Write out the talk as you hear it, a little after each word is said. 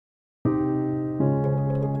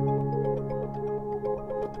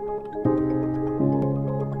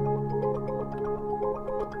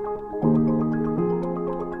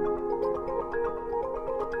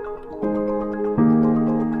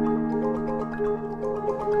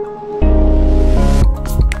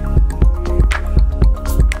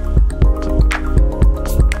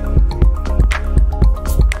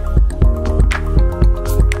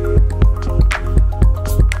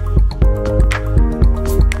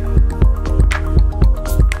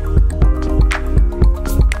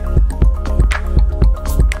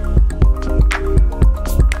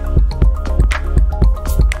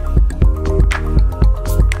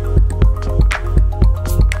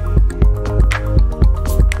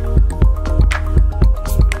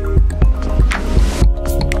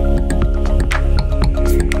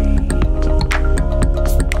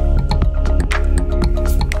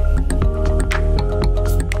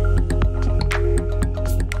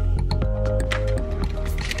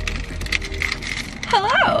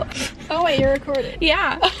wait, you're recording?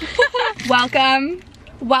 Yeah. Welcome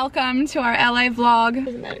to our LA vlog.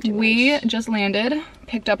 Doesn't matter too We much. just landed,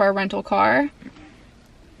 picked up our rental car,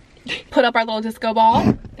 put up our little disco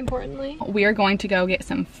ball. Importantly. We are going to go get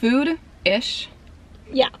some food-ish.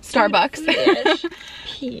 Yeah. Starbucks. Food-ish.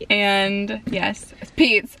 Pete. And yes, it's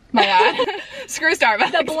Pete's, my bad. Screw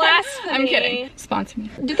Starbucks. The blasphemy. I'm kidding. Sponsor me.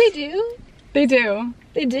 Do they do? They do.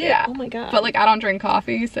 They do? Yeah. Oh my god. But like I don't drink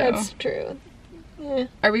coffee, so. That's true. Yeah.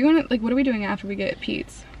 Are we going to, like, what are we doing after we get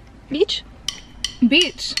Pete's? Beach?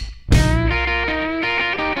 Beach.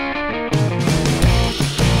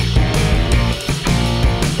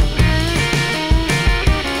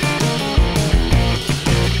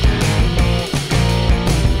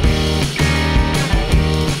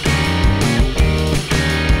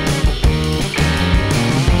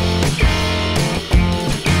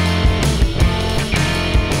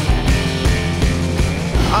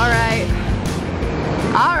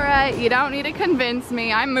 Alright, you don't need to convince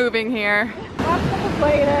me. I'm moving here. I'm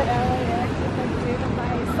playing at LAX if I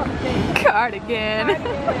buy something. Cardigan.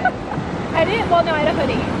 I didn't, well no, I had a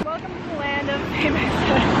hoodie. Welcome to the land of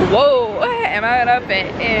famous. Whoa, am I gonna fit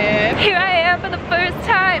in? Here I am for the first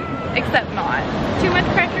time. Except not. Too much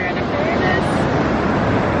pressure in fairness.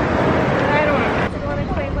 I don't know. Do you want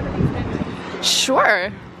to claim one of these things?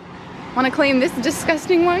 Sure. Wanna claim this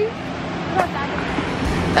disgusting one?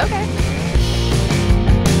 Okay.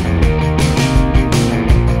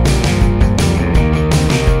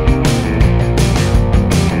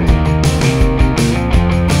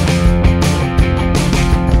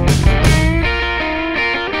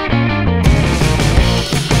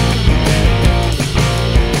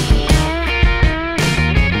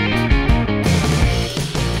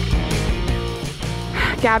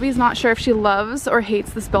 Gabby's not sure if she loves or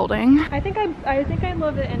hates this building. I think I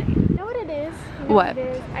love it, and you know what it is? You know What? it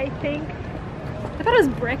is? I thought it was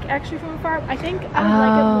brick actually from afar. I think I would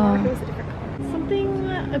like it more if it was a different color.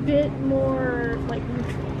 Something a bit more like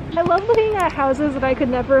neutral. I love looking at houses that I could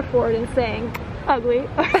never afford and saying, ugly.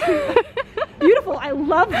 Beautiful, I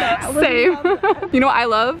love that. I Same. love that. You know what I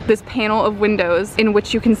love? This panel of windows in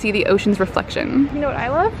which you can see the ocean's reflection. You know what I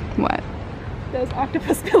love? What? Those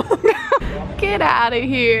octopus pillows. Get out of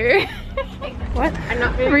here. What? I'm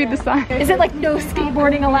not very Read good. the sign. Is it like no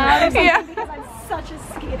skateboarding allowed or something? Yeah. Because I'm such a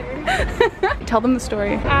skater. Tell them the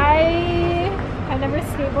story. I've never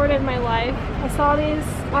skateboarded in my life. I saw these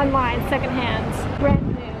online, secondhand, brand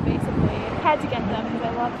new basically. Had to get them because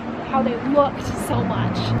I loved how they looked so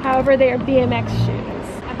much. However, they are BMX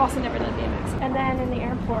shoes. I've also never done BMX. And then in the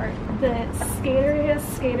airport, the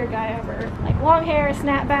skateriest skater guy ever. Like long hair,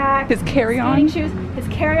 snapback. His carry-on? Skating shoes. His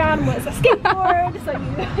carry-on was a skateboard, so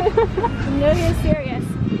you know he was serious.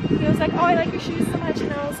 He was like, oh, I like your shoes so much.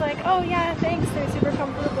 And I was like, oh yeah, thanks. They're super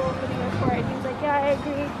comfortable for the airport. He was like, yeah, I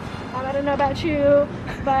agree. I don't know about you,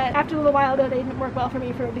 but after a little while though, they didn't work well for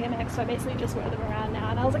me for BMX, so I basically just wear them around now.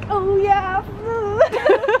 And I was like, oh yeah.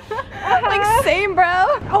 Like, same, bro.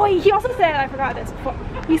 Oh, he also said, I forgot this before.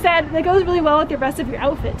 He said, that goes really well with the rest of your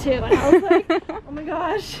outfit too. And I was like, oh my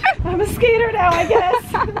gosh, I'm a skater now, I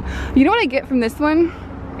guess. You know what I get from this one?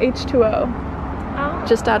 H2O. Oh.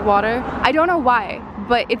 Just add water. I don't know why,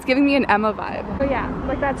 but it's giving me an Emma vibe. Oh yeah,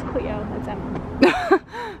 like that's Cleo, that's Emma.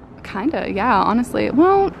 Kinda, yeah, honestly.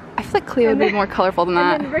 Well, I feel like Cleo would be more colorful than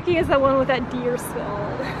that. And then Ricky is the one with that deer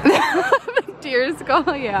skull. Deer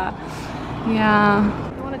skull, yeah.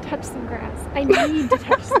 Yeah. I want to touch some grass. I need to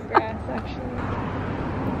touch some grass, actually.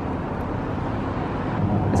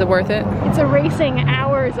 Is it worth it? It's erasing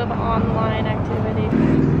hours of online activity.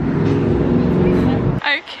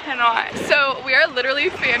 I cannot. So we are literally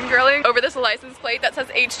fangirling over this license plate that says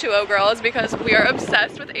H2O girls because we are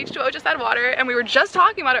obsessed with H2O, just add water, and we were just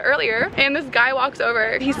talking about it earlier, and this guy walks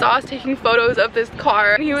over, he saw us taking photos of this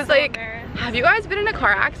car, and he was like, have you guys been in a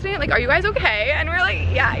car accident? Like, are you guys okay? And we're like,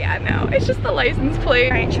 yeah, no, it's just the license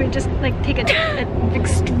plate. Alright, should we just like take an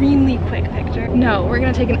extremely quick picture? No, we're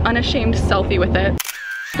gonna take an unashamed selfie with it.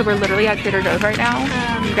 So we're literally at Trader Joe's right now.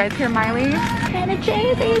 You guys hear Miley? And a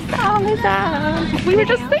Jay-Z song is on. We were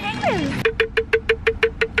just singing.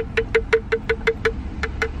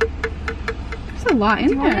 There's a lot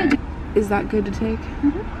in there. Is that good to take?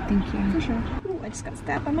 Thank you. For sure. Ooh, I just got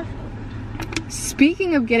stabbed by my phone.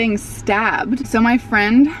 Speaking of getting stabbed, so my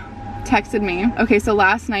friend texted me. Okay, so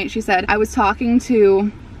last night she said, I was talking to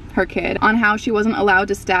her kid on how she wasn't allowed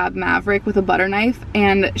to stab Maverick with a butter knife,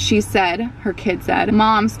 and she said, her kid said,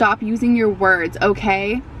 Mom, stop using your words,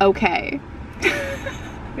 okay? Okay.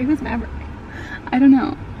 Wait, who's Maverick? I don't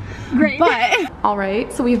know. Great. But, all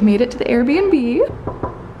right, so we've made it to the Airbnb.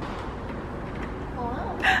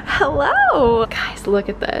 Hello. Hello. Guys, look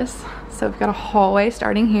at this. So we've got a hallway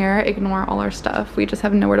starting here. Ignore all our stuff. We just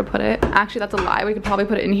have nowhere to put it. Actually, that's a lie. We could probably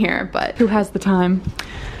put it in here, but who has the time?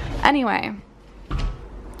 Anyway,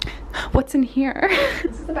 what's in here?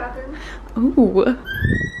 This is the bathroom. Ooh.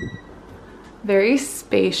 Very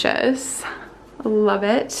spacious. Love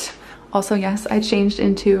it. Also, yes, I changed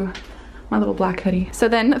into my little black hoodie. So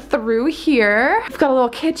then through here, we've got a little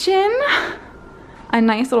kitchen, a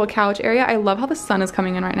nice little couch area. I love how the sun is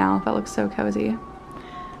coming in right now. That looks so cozy.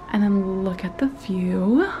 And then look at the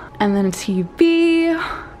view. And then a TV,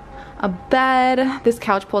 a bed. This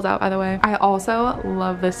couch pulls out, by the way. I also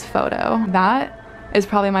love this photo. That is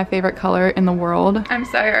probably my favorite color in the world. I'm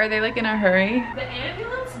sorry, are they like in a hurry? The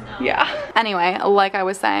ambulance? No. Yeah. Anyway, like I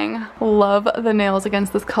was saying, love the nails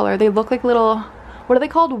against this color. They look like little, what are they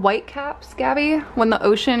called? White caps, Gabby? When the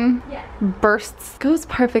ocean bursts. Goes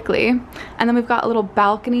perfectly. And then we've got a little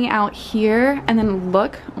balcony out here. And then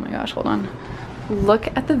look, oh my gosh, hold on. Look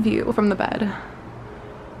at the view from the bed.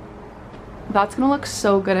 That's gonna look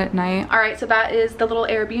so good at night. All right, so that is the little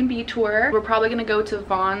Airbnb tour. We're probably gonna go to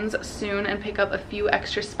Vaughn's soon and pick up a few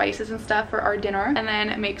extra spices and stuff for our dinner, and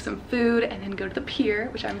then make some food, and then go to the pier,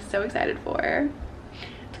 which I'm so excited for.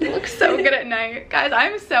 It looks so good at night. Guys,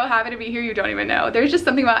 I'm so happy to be here, you don't even know. There's just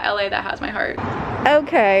something about LA that has my heart.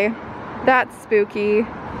 Okay, that's spooky.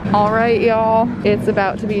 All right, y'all, it's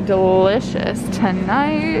about to be delicious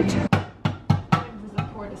tonight.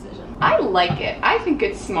 I like it. I think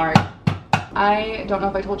it's smart. I don't know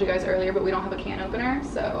if I told you guys earlier, but we don't have a can opener,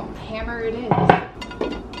 so hammer it is.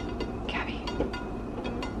 Gabby,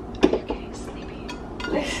 are you getting sleepy?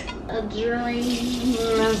 A dream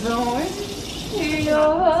is always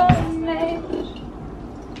your name.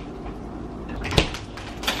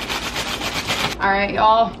 All right,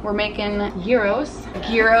 y'all, we're making gyros,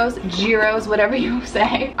 whatever you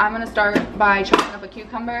say. I'm gonna start by chopping up a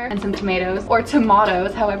cucumber and some tomatoes, or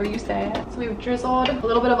tomatoes, however you say it. So we've drizzled a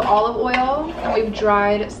little bit of olive oil, and we've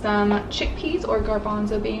dried some chickpeas or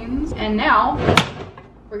garbanzo beans. And now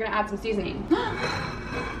we're gonna add some seasoning.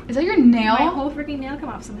 Is that your nail? My whole freaking nail come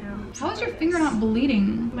off somehow. How is your finger not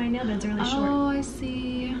bleeding? My nail bed's really short. Oh, I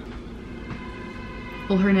see.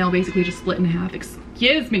 Well, her nail basically just split in half.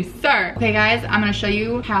 Excuse me, sir. Okay, guys, I'm gonna show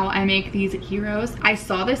you how I make these gyros. I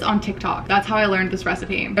saw this on TikTok. That's how I learned this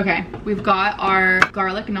recipe. Okay, we've got our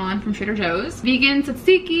garlic naan from Trader Joe's. Vegan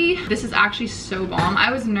tzatziki. This is actually so bomb.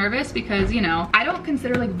 I was nervous because, you know, I don't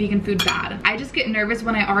consider like vegan food bad. I just get nervous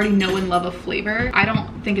when I already know and love a flavor. I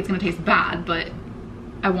don't think it's gonna taste bad, but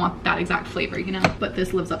I want that exact flavor, you know? But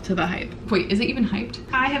this lives up to the hype. Wait, is it even hyped?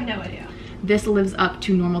 I have no idea. This lives up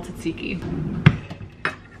to normal tzatziki.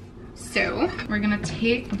 So we're gonna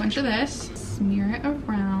take a bunch of this, smear it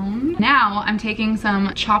around. Now I'm taking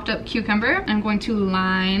some chopped up cucumber. I'm going to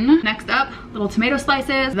line. Next up, little tomato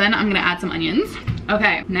slices. Then I'm gonna add some onions.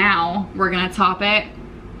 Okay, now we're gonna top it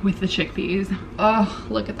with the chickpeas. Oh,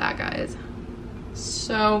 look at that, guys.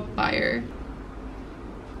 So fire.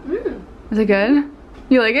 Is it good?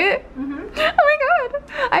 You like it? Oh my God,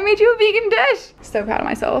 I made you a vegan dish. So proud of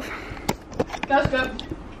myself. That's good.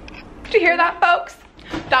 Did you hear that, folks?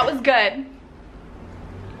 That was good.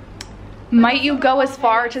 Might you go as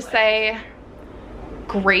far to say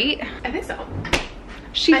great? I think so.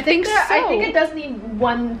 I think so. I think it does need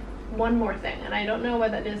one more thing, and I don't know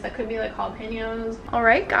what that is. That could be like jalapenos. All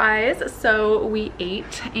right, guys, so we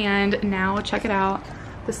ate, and now check it out.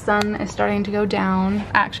 The sun is starting to go down.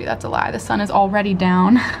 Actually, that's a lie. The sun is already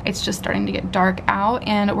down. It's just starting to get dark out,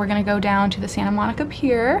 and we're gonna go down to the Santa Monica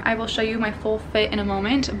Pier. I will show you my full fit in a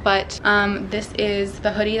moment, but this is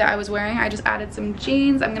the hoodie that I was wearing. I just added some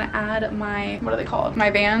jeans. I'm gonna add my, what are they called?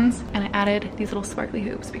 My Vans, and I added these little sparkly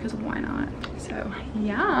hoops because why not? So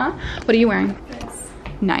yeah. What are you wearing? This.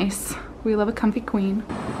 Nice. We love a comfy queen.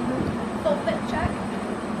 Full fit check.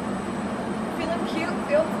 Feeling cute,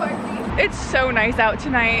 feel sparkly. It's so nice out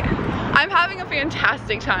tonight. I'm having a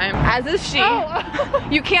fantastic time, as is she. Oh.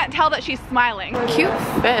 You can't tell that she's smiling. Cute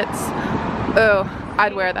fits. Oh,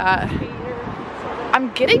 I'd wear that.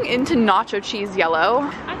 I'm getting into nacho cheese yellow.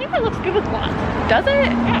 I think that looks good with blonde. Does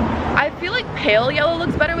it? Yeah. I feel like pale yellow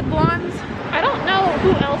looks better with blondes. I don't know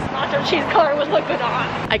who else nacho cheese color would look good on.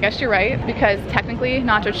 I guess you're right, because technically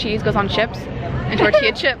nacho cheese goes on chips, and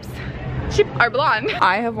tortilla chips are blonde.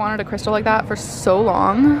 I have wanted a crystal like that for so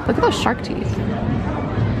long. Look at those shark teeth.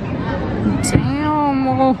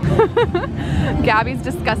 Damn. Gabby's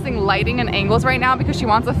discussing lighting and angles right now because she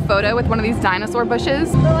wants a photo with one of these dinosaur bushes.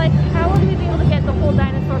 So like, how would we be able to get the whole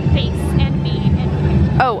dinosaur face and me in the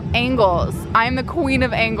picture? Oh, angles. I'm the queen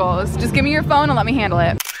of angles. Just give me your phone and let me handle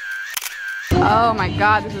it. Oh my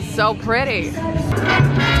God, this is so pretty.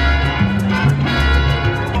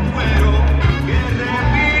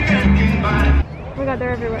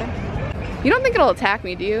 everywhere. You don't think it'll attack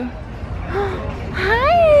me, do you?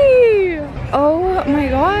 Hi! Oh my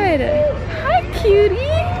god. Hi, cutie.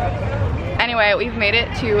 Anyway, we've made it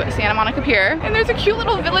to Santa Monica Pier, and there's a cute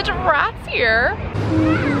little village of rats here.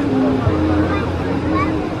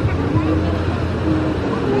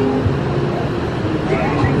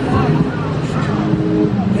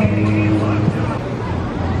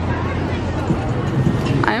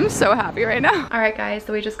 I'm so happy right now. All right guys,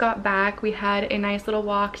 so we just got back. We had a nice little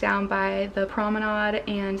walk down by the promenade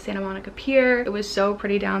and Santa Monica Pier. It was so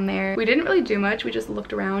pretty down there. We didn't really do much. We just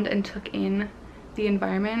looked around and took in the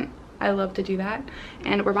environment. I love to do that.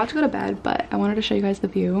 And we're about to go to bed, but I wanted to show you guys the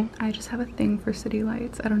view. I just have a thing for city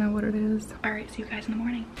lights. I don't know what it is. All right, see you guys in the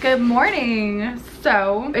morning. Good morning.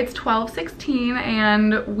 So it's 12:16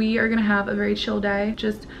 and we are gonna have a very chill day.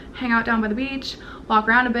 Just hang out down by the beach, walk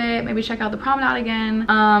around a bit, maybe check out the promenade again,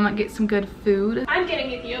 get some good food. I'm getting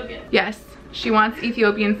Ethiopian. Yes, she wants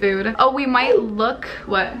Ethiopian food. Oh, we might look,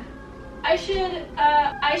 what? I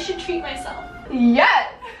should treat myself.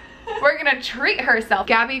 Yes! We're gonna treat herself.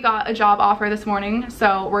 Gabby got a job offer this morning,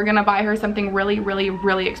 so we're gonna buy her something really, really,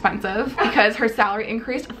 really expensive because her salary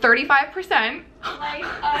increased 35%. Like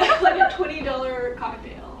a $20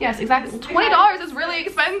 cocktail. Yes, exactly. $20 is really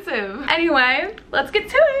expensive. Anyway, let's get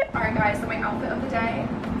to it. All right, guys, so my outfit of the day: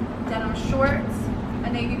 denim shorts, a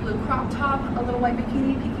navy blue crop top, a little white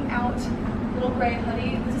bikini peeking out, little gray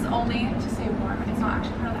hoodie. This is only to stay warm. It's not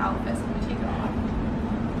actually part of the outfit, so let me take it off.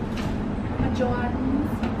 My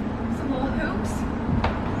Jordans. Little hoops,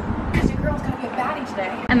 because your girl's gonna be a baddie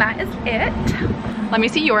today. And that is it. Let me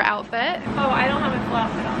see your outfit. Oh, I don't have my full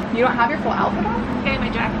outfit on. You don't have your full outfit on? I'm getting my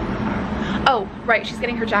jacket from the car. Oh, right, she's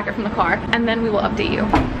getting her jacket from the car, and then we will update you.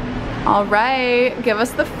 All right, give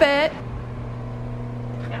us the fit.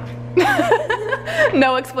 Yeah.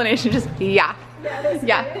 No explanation, just yeah.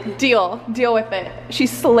 Yeah, deal with it. She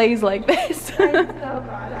slays like this. Oh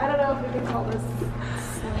god, I don't know if we can call this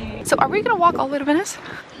slay. So are we gonna walk all the way to Venice?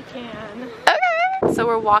 Can. Okay. So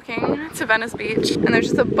we're walking to Venice Beach and there's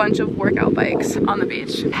just a bunch of workout bikes on the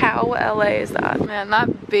beach. How LA is that? Man,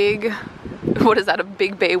 that big, what is that, a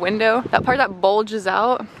big bay window? That part that bulges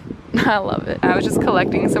out, I love it. I was just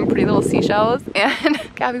collecting some pretty little seashells and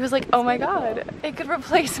Gabby was like, oh my god, it could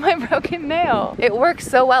replace my broken nail. It works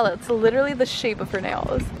so well. It's literally the shape of her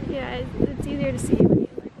nails. Yeah, it's easier to see when you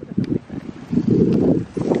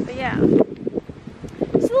like but yeah.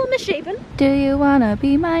 It's a little misshapen. Do you wanna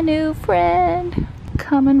be my new friend?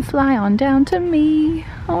 Come and fly on down to me.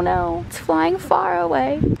 Oh no, it's flying far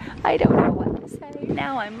away. I don't know what to say.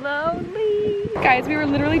 Now I'm lonely. Guys, we were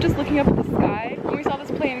literally just looking up at the sky when we saw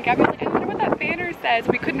this plane and Gabby was like, I wonder what that banner says.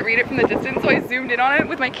 We couldn't read it from the distance, so I zoomed in on it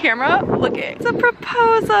with my camera. Look it, it's a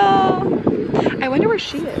proposal. I wonder where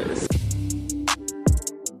she is.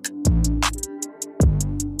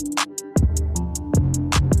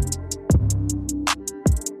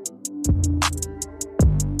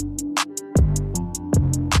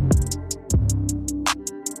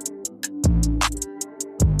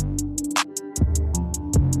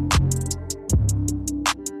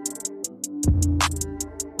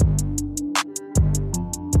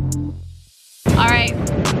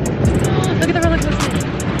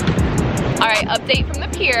 Update from the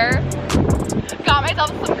pier. Got myself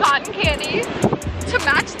some cotton candy to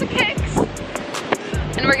match the kicks.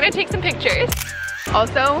 And we're gonna take some pictures.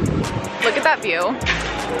 Also, look at that view.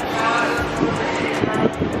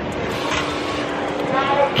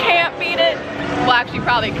 Can't beat it. Well, actually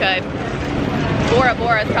probably could. Bora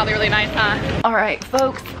Bora is probably really nice, huh? All right,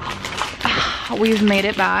 folks. We've made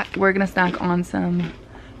it back. We're gonna snack on some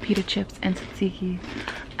pita chips and tzatziki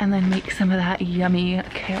and then make some of that yummy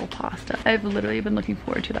kale pasta. I've literally been looking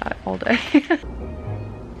forward to that all day.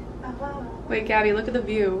 Wait, Gabby, look at the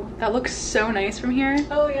view. That looks so nice from here.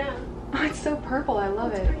 Oh yeah. Oh, it's so purple, I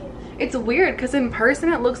love it. It's weird because in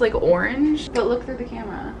person it looks like orange, but look through the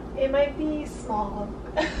camera. It might be smog.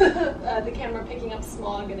 The camera picking up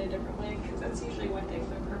smog in a different way because that's usually why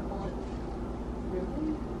things are purple.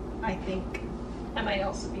 Really? I think. I might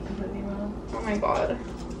also be completely wrong. Oh my god.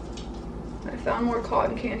 I found more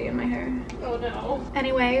cotton candy in my hair. Oh no.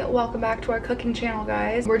 Anyway, welcome back to our cooking channel,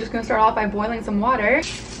 guys. We're just gonna start off by boiling some water.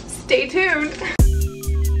 Stay tuned.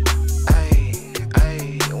 Ay,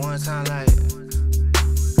 one time like,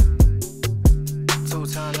 two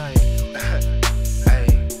time like, ay,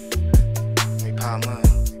 me pop up.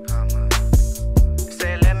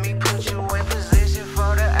 Say let me put you in position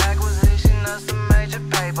for the acquisition of some major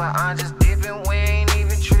paper. I'm just dipping, we ain't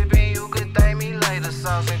even tripping. You could thank me later,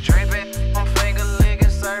 sauce and dripping. I'm finger licking,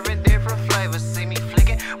 serving different flavors. See me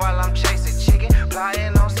flicking while I'm chasing chicken,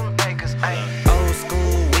 flying on some acres. Ay, old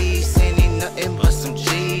school weed, sending nothing but some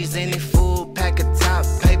G.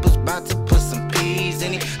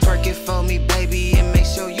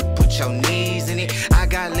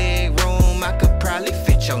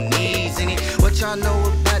 y'all know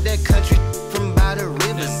about that country from by the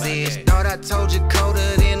river's edge. Thought I told you colder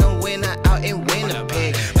than the winter out in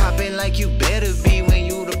Winnipeg. Popping like you better be when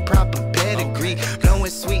you the proper pedigree. Blowing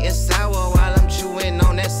sweet and sour while I'm chewing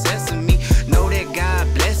on that sesame. Know that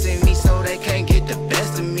God blessing me so they can't get the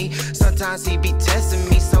best of me. Sometimes he be testing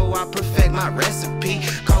me so I perfect my recipe.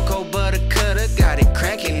 Cocoa butter cutter, got it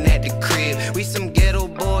cracking at the crib. We some ghetto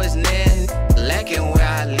boys now, lacking where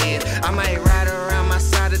I live. I might ride around my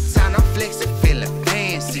side of town, I'm flexing, feeling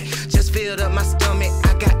fancy. Just filled up my stomach,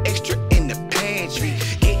 I got extra in the pantry.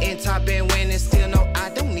 Getting top and winning, still no, I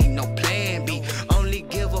don't need no plan B. Only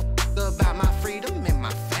give a fuck about my freedom and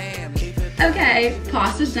my family. Okay,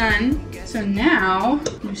 pasta's done. So now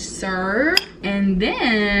you serve and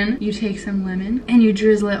then you take some lemon and you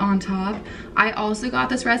drizzle it on top. I also got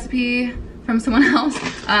this recipe from someone else,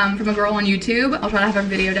 from a girl on YouTube. I'll try to have her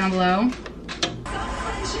video down below. Some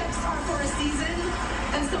friendships are for a season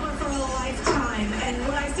and some are for a lifetime. And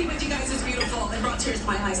what I see with you guys is beautiful. It brought tears to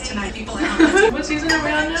my eyes tonight, people at home. What season are we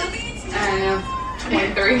on now? I don't know,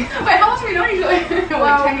 23. Wait, how long have we known each other?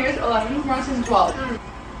 Like 10 years, 11, we're on season 12.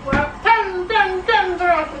 Well, 10.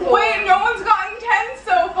 Wait, no one's gotten 10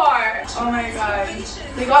 so far. Oh my god.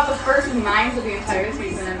 They got the first 9 of the entire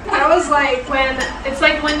season. That was like when it's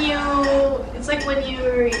like when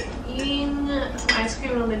you're eating ice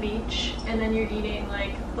cream on the beach and then you're eating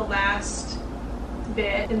like the last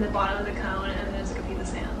bit in the bottom of the cone and then there's like a piece of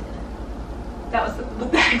sand. That was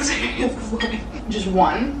what that experience was like. Just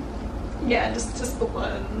one? Yeah, just the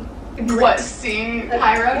one. What, seeing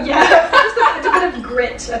Pyro? Yeah, just a bit of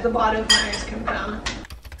grit at the bottom of my ice cream cone.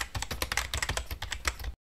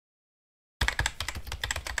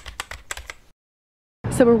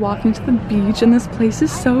 So we're walking to the beach and this place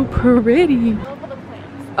is so pretty.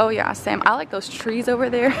 Oh yeah, Sam, I like those trees over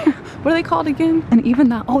there. What are they called again? And even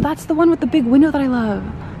that, oh, that's the one with the big window that I love.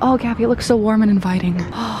 Oh, Gabby, it looks so warm and inviting.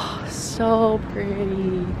 Oh, so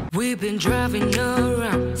pretty. We've been driving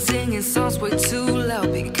around, singing songs way too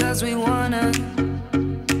loud because we wanna.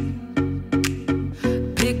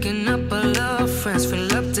 Picking up all our friends,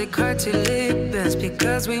 fill up the car till it bends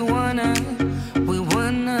because we wanna.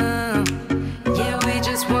 Yeah, we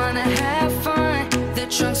just wanna have fun. The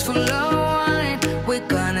trunk's full of wine. We're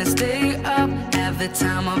gonna stay up, have the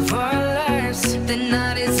time of our lives. The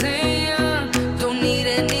night is young, don't need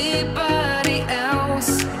anybody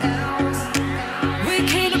else. We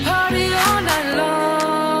came to party all night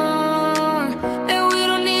long, and we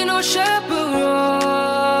don't need no chaperone.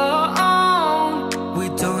 We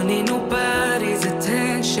don't need nobody's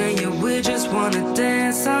attention, yeah, we just wanna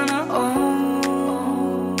dance on our own.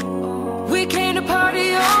 We came to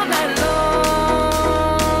party all night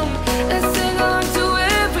long and sing along to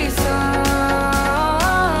every song.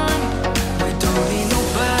 We don't need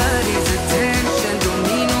nobody's attention, don't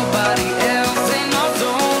need nobody else in our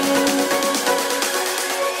zone.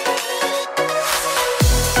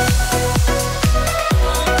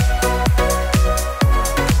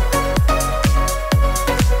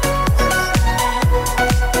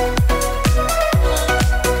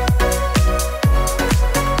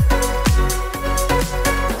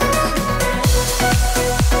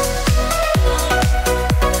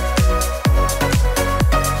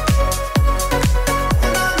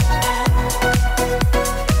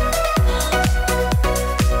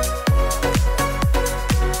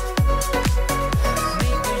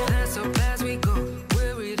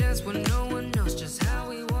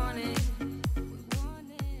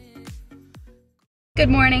 Good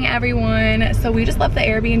morning, everyone. So we just left the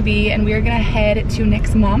Airbnb and we are gonna head to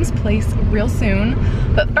Nick's mom's place real soon.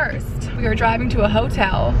 But first, we are driving to a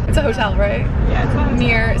hotel. It's a hotel, right? Yeah, it's not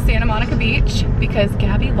near Santa Monica Beach because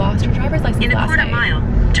Gabby lost her driver's license In a last quarter night. mile,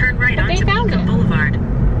 turn right onto Beacon Boulevard.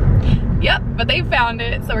 Yep, but they found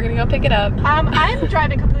it, so we're gonna go pick it up. I'm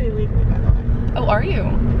driving completely legally, by the way. Oh, are you?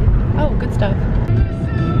 Oh, good stuff.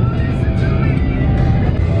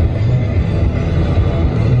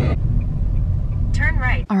 Turn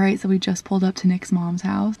right. All right, so we just pulled up to Nick's mom's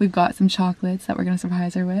house. We've got some chocolates that we're gonna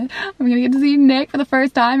surprise her with. We're gonna get to see Nick for the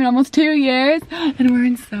first time in almost 2 years. And we're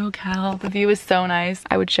in SoCal. The view is so nice.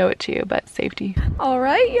 I would show it to you, but safety. All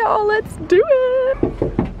right, y'all, let's do it.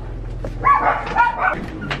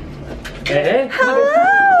 Hey. Hello.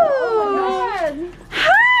 Oh my God.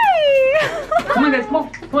 Hi. Come on, guys. Come on.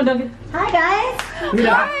 Come on, Duncan. Hi guys.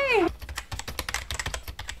 Hi.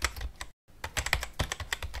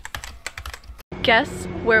 Guess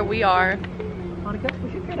where we are. Monica,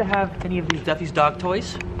 would you care to have any of these Duffy's dog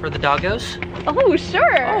toys for the doggos? Oh,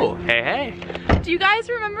 sure. Oh, hey, hey. Do you guys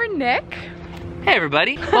remember Nick? Hey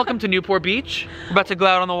everybody, welcome to Newport Beach. We're about to go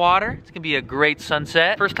out on the water. It's gonna be a great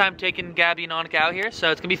sunset. First time taking Gabby and Annika out here, so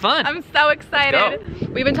it's gonna be fun. I'm so excited.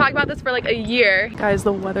 We've been talking about this for like a year. Guys,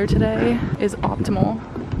 the weather today is optimal.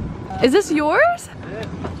 Is this yours?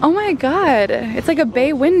 Oh my God, it's like a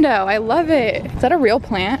bay window. I love it. Is that a real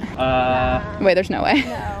plant? Wait, there's no way.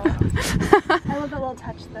 No. I love the little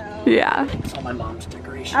touch though. Yeah. It's all my mom's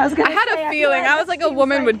decoration. I had a feeling. I was like, a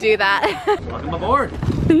woman would do that. Welcome aboard.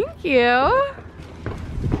 Thank you.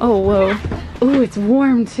 Oh, whoa. Ooh, it's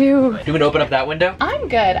warm too. Do you want me to open up that window? I'm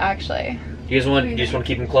good, actually. You just want to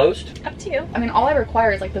keep them closed? Up to you. I mean, all I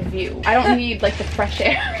require is like the view. I don't need like the fresh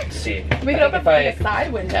air. Let's see. We could open like a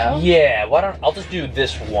side window. Yeah, I'll just do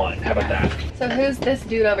this one. How about that? So who's this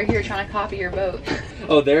dude over here trying to copy your boat?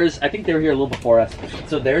 Oh, I think they were here a little before us.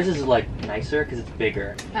 So theirs is like nicer because it's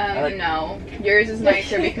bigger. No. Yours is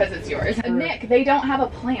nicer because it's yours. Nick, they don't have a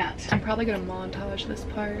plant. I'm probably gonna montage this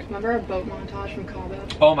part. Remember our boat montage from Cabo?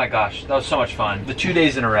 Oh my gosh, that was so much fun. The 2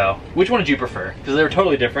 days in a row. Which one did you prefer? Because they were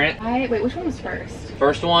totally different. Wait, which one was first?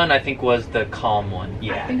 First one, I think, was the calm one.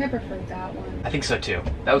 Yeah. I think I preferred that one. I think so too.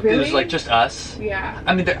 It was Really? like just us. Yeah.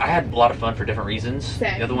 I mean, I had a lot of fun for different reasons.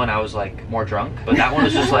 Same. The other one, I was like more drunk, but that one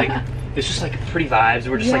was just like, it's just like pretty vibes. We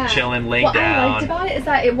were just like chilling, laying down. What I liked about it is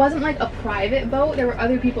that it wasn't like a private boat. There were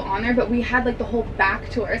other people on there, but we had like the whole back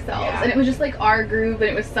to ourselves. Yeah. And it was just like our groove, and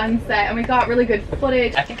it was sunset, and we got really good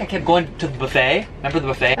footage. I think I kept going to the buffet. Remember the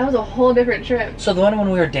buffet? That was a whole different trip. So the one when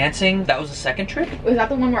we were dancing, that was the second trip? Was that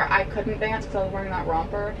the one where I couldn't dance because I was wearing that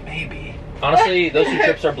romper? Maybe. Honestly, those two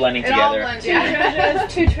trips are blending It all together. blends, Two yeah.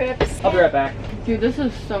 treasures, 2 trips. I'll be right back. Dude, this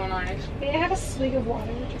is so nice. May I have a swig of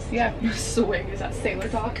water? Just Yeah, swig, is that sailor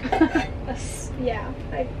talk? yeah,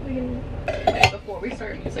 we can. Before we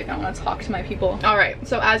start music, I want to talk to my people. Alright,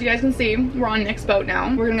 so as you guys can see, we're on Nick's boat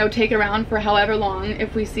now. We're gonna go take it around for however long.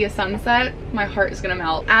 If we see a sunset, my heart is gonna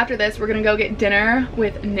melt. After this, we're gonna go get dinner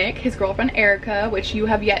with Nick, his girlfriend Erica, which you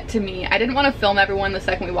have yet to meet. I didn't want to film everyone the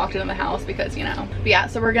second we walked into the house because, you know. But yeah,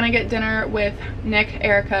 so we're gonna get dinner with Nick,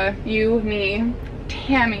 Erica, you, me,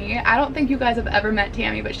 Tammy. I don't think you guys have ever met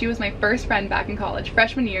Tammy, but she was my first friend back in college,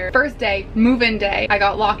 freshman year. First day, move-in day, I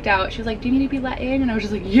got locked out. She was like, do you need to be let in? And I was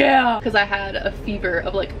just like, yeah, because I had a fever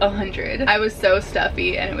of like 100. I was so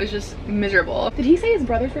stuffy and it was just miserable. Did he say his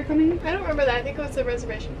brothers were coming? I don't remember that. I think it was a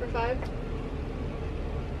reservation for 5.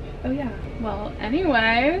 Oh yeah. Well,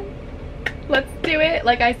 anyway, let's do it.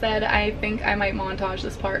 Like I said, I think I might montage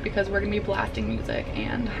this part because we're gonna be blasting music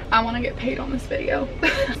and I want to get paid on this video.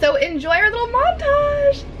 So enjoy our little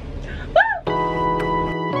montage.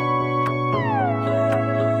 Woo!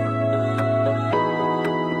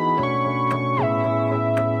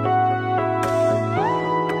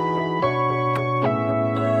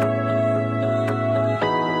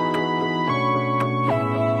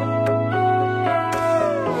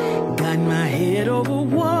 Got my head over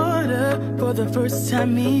water for the first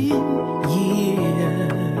time in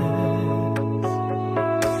years.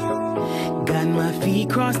 Got my feet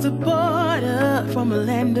crossed the border from a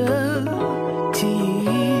land of tears.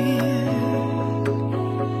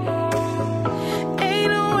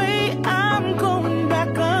 Ain't no way I'm going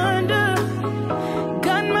back under.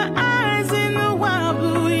 Got my eyes in the wild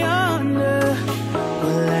blue yonder.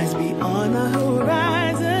 Well, lies beyond the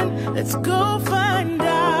horizon. Let's go find out.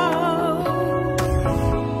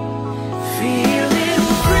 Feeling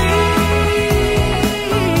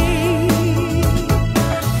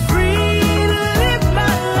free to live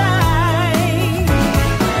my life,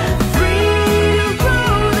 free to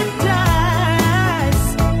roll the dice,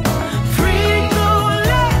 free to go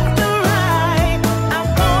left or right. I'm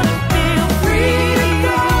gonna feel free to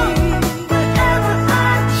go wherever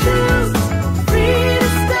I choose, free to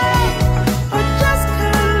stay or just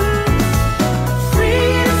cut loose.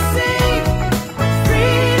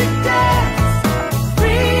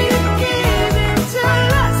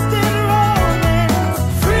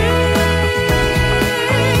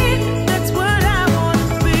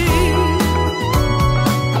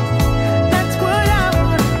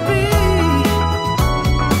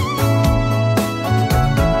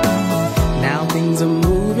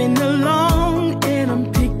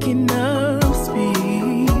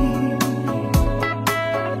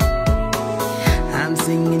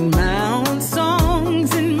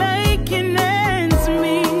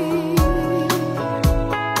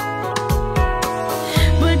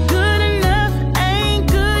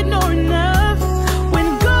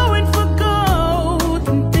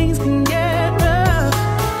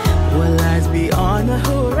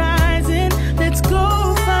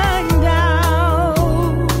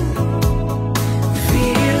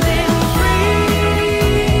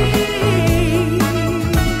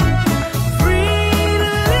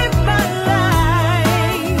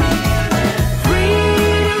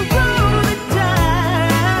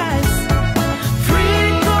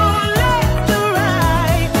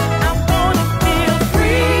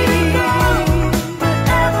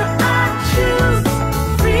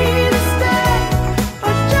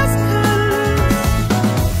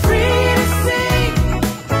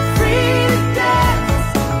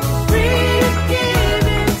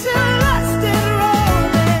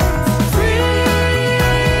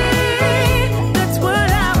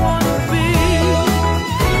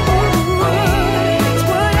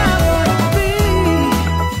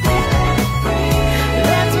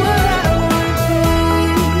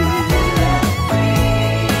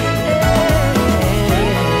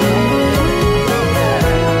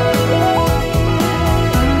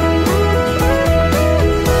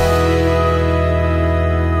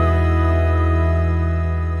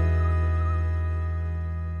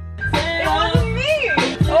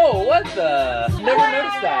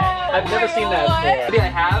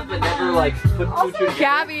 we're like putting two together.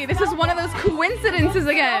 Gabby, this is one of those coincidences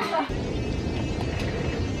again.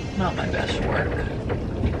 Not my best work.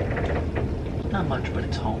 Not much, but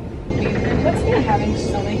it's home. What's been having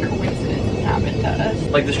so many coincidences happen to us?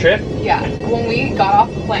 Like this trip? Yeah. When we got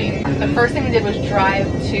off the plane, the first thing we did was drive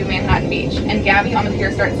to Manhattan Beach, and Gabby on the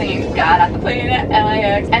pier started singing "God at the plane at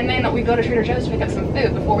LAX." And then we go to Trader Joe's to pick up some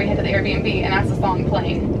food before we head to the Airbnb, and that's the song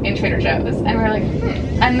playing in Trader Joe's. And we were like,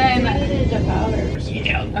 And then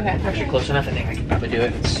Yeah. okay, Actually close enough. I think I can probably do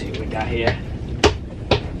it. Let's see what we got here.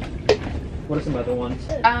 What are some other ones?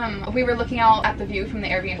 We were looking out at the view from the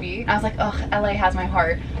Airbnb. I was like, ugh, LA has my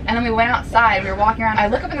heart. And then we went outside, we were walking around. I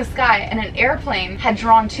look up in the sky and an airplane had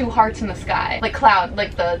drawn 2 hearts in the sky. Like cloud,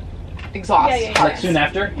 like the exhaust. Like soon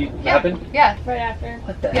after it happened? Yeah. Right after.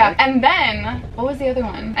 What the Yeah, heck? and then, what was the other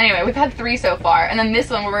one? Anyway, we've had 3 so far. And then this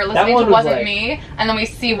one where we're listening one to was Wasn't like- Me. And then we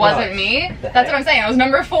see Wasn't Me. What the That's what heck? I'm saying, it was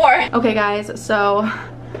number 4. Okay guys, so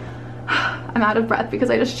I'm out of breath because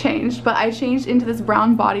I just changed. But I changed into this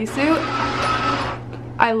brown bodysuit.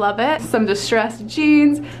 I love it. Some distressed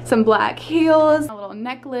jeans, some black heels, a little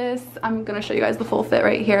necklace. I'm gonna show you guys the full fit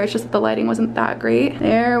right here. It's just that the lighting wasn't that great.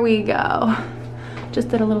 There we go. Just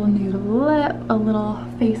did a little nude lip, a little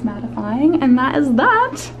face mattifying, and that is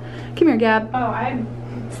that. Come here, Gab. Oh, I'm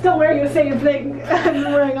still wearing the same thing I've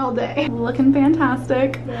been wearing all day. Looking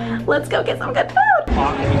fantastic. Let's go get some good food.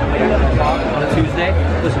 On a Tuesday,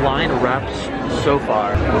 this line wraps so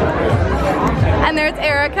far. And there's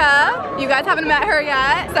Erica. You guys haven't met her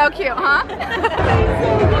yet. So cute, huh?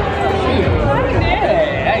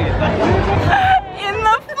 In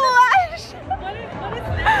the flesh.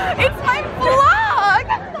 It's my vlog.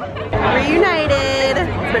 Reunited.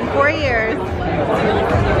 It's been 4 years.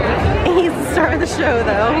 He's the star of the show,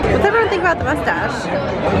 though. What's everyone think about the mustache?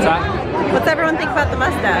 What's that? What's everyone think about the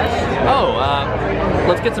mustache? Oh,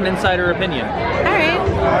 let's get some insider opinion. All right.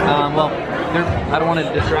 Well, I don't want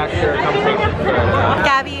to distract their conversation, but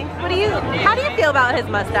Gabby, how do you feel about his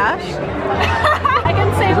mustache? I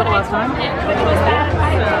can say Was what that the last time? which was that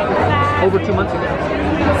I think that over 2 months ago.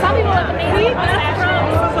 some people have maybe mustaches,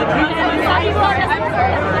 and some people are just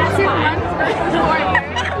that's fine.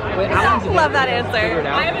 Wait, how long did you Love that figure it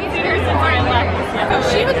answer. out? I haven't seen her since I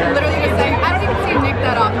left. She was literally gonna say, I don't even see Nick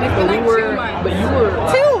that often. It's been like 2 months. But you were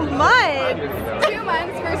 2 months. 2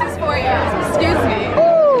 months versus 4 years. Excuse me.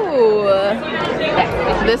 Ooh.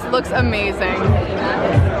 This looks amazing.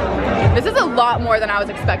 This is a lot more than I was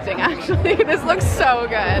expecting, actually. This looks so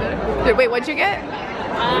good. Wait, what'd you get?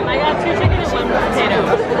 I got 2 chicken and 1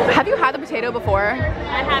 potato. Have you had the potato before?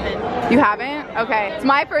 I haven't. You haven't? Okay. It's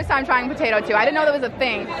my first time trying potato too. I didn't know that was a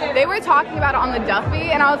thing. They were talking about it on the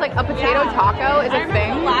Duffy and I was like, a potato taco is a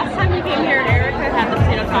thing? Last time we came here, Erica had the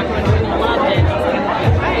potato taco and we loved it. I was like, I'm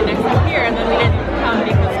gonna try it next time here, and then we didn't come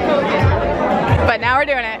because of COVID. But now we're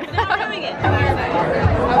doing it. Now we're doing it.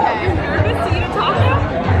 Okay. Nervous to eat a taco?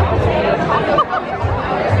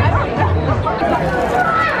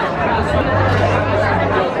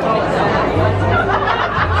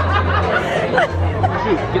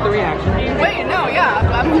 shoot, get the reaction. Wait, no,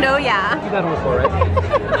 yeah. No, yeah. You got one before, right? It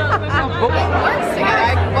works together.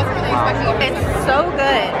 I wasn't really expecting it. It's so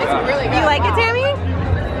good. It's really good. You like it, Tammy?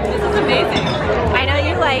 This is amazing. I know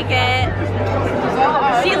you like it.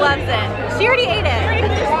 She loves it. She already ate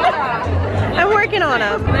it. I'm working on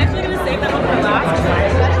them. I'm actually gonna save that one for last.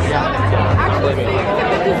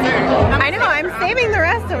 I know, I'm saving the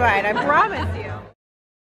rest of it. I promise you.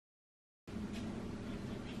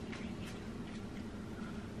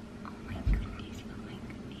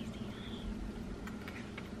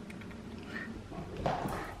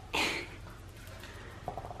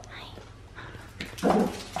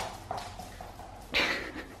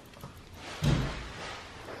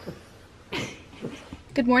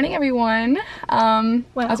 Good morning, everyone. I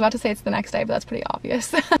was about to say it's the next day, but that's pretty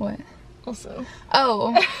obvious. What? Also.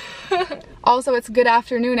 Oh. Also, it's good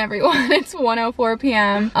afternoon, everyone. It's 1:04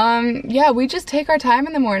 p.m. Yeah, we just take our time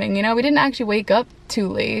in the morning, you know? We didn't actually wake up too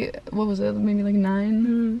late. What was it? Maybe like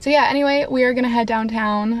 9? So yeah, anyway, we are gonna head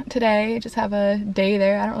downtown today. Just have a day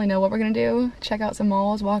there. I don't really know what we're gonna do. Check out some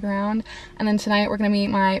malls, walk around. And then tonight we're gonna meet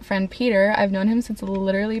my friend Peter. I've known him since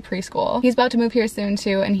literally preschool. He's about to move here soon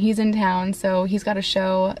too, and he's in town, so he's got a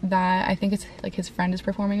show that I think it's like his friend is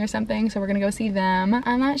performing or something. So we're gonna go see them.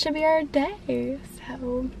 And that should be our day.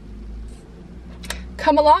 So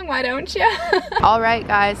come along, why don't you? All right,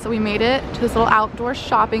 guys, so we made it to this little outdoor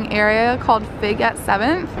shopping area called Fig at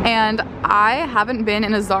 7th, and I haven't been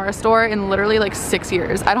in a Zara store in literally like 6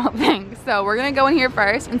 years, I don't think. So we're gonna go in here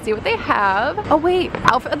first and see what they have. Oh wait,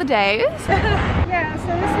 outfit of the day. Yeah, so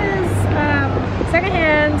this is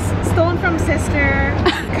secondhand, stolen from sister.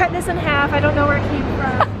 Cut this in half, I don't know where it came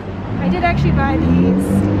from. I did actually buy these,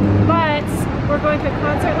 but we're going to a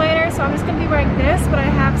concert later, so I'm just going to be wearing this, but I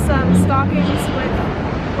have some stockings with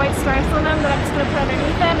white stripes on them that I'm just going to put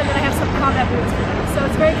underneath them, and then I have some combat boots for them. So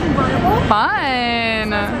it's very convertible.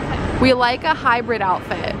 Fun. So We like a hybrid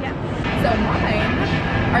outfit. yeah. So mine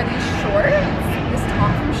are these shorts, this top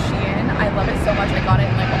from Shein. I love it so much. I got it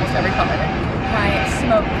in like almost every color. My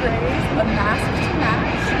smoke grays, a mask to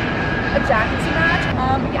match, a jacket to match.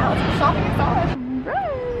 Yeah, let's go shopping and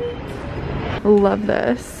right. Love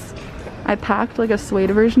this. I packed like a suede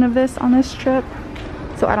version of this on this trip.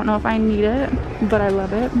 So I don't know if I need it, but I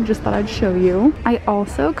love it. Just thought I'd show you. I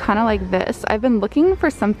also kind of like this. I've been looking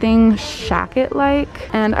for something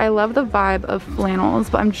shacket-like, and I love the vibe of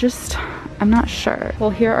flannels, but I'm not sure.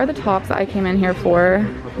 Well, here are the tops that I came in here for.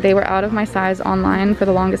 They were out of my size online for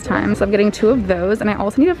the longest time, so I'm getting 2 of those, and I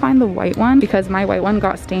also need to find the white one because my white one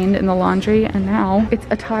got stained in the laundry, and now it's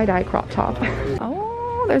a tie-dye crop top.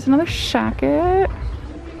 Oh, there's another shacket.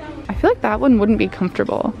 I feel like that one wouldn't be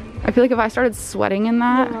comfortable. I feel like if I started sweating in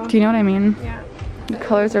that, do you know what I mean? Yeah. The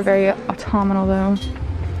colors are very autumnal though.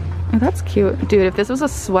 Oh, that's cute. Dude, if this was a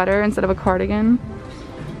sweater instead of a cardigan,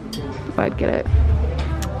 I'd get it.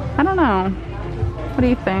 I don't know. What do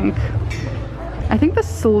you think? I think the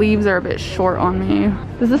sleeves are a bit short on me.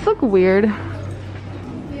 Does this look weird?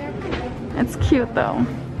 Yeah. It's cute though.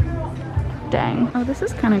 Dang. Oh, this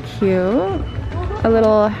is kind of cute. A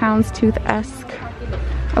little houndstooth-esque.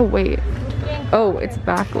 Oh, wait. Oh, it's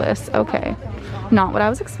backless. Okay. Not what I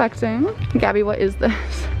was expecting. Gabby, what is this?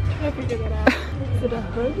 I figured that out. Is it a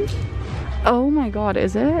hood? Oh my god,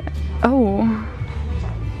 is it? Oh.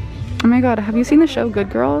 Oh my god, have you seen the show Good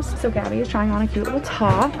Girls? So Gabby is trying on a cute little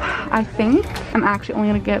top. I think I'm actually only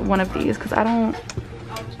gonna get one of these because I don't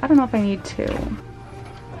know if I need 2.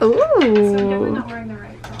 Ooh. So I'm definitely not wearing the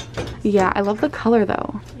right top. Yeah, I love the color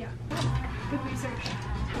though. Yeah. Good research.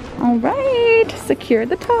 All right, secure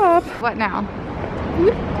the top. What now?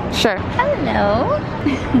 Sure. Hello.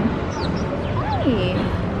 Hi.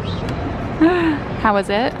 How was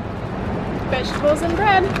it? Vegetables and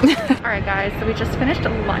bread. All right, guys, so we just finished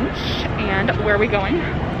lunch, and where are we going?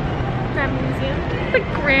 Grammy Museum. The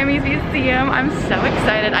Grammys Museum. I'm so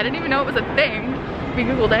excited. I didn't even know it was a thing. We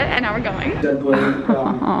Googled it, and now we're going.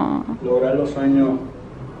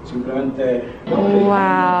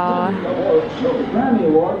 Wow.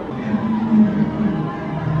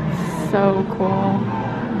 So cool.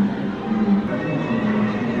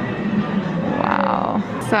 Wow.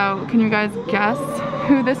 So, can you guys guess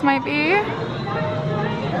who this might be?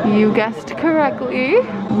 You guessed correctly.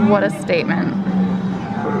 What a statement.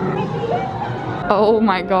 Oh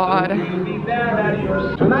my god.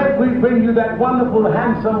 Tonight we bring you that wonderful,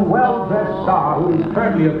 handsome, well-dressed star who is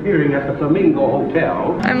currently appearing at the Flamingo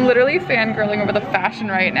Hotel. I'm literally fangirling over the fashion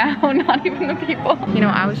right now, not even the people. You know,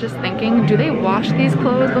 I was just thinking, do they wash these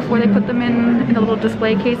clothes before they put them in the little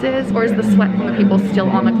display cases? Or is the sweat from the people still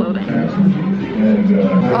on the clothing?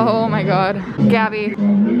 Oh my god. Gabby,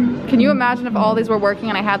 can you imagine if all these were working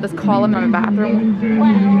and I had this column in my bathroom?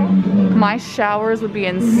 Wow. My showers would be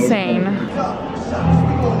insane. 1,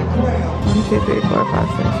 2, 3, 4, 5,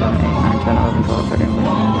 6, 7, 8, 9, 10, 11, 12, 13.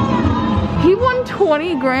 He won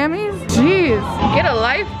 20 Grammys? Jeez, get a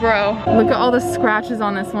life, bro. Look at all the scratches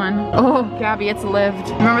on this one. Oh, Gabby, it's lived.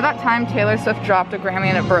 Remember that time Taylor Swift dropped a Grammy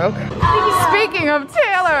and it broke? Speaking of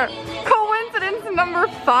Taylor, coincidence number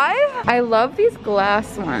 5? I love these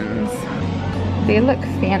glass ones. They look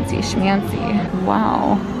fancy schmancy.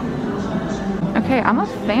 Wow. Okay, I'm a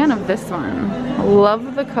fan of this one.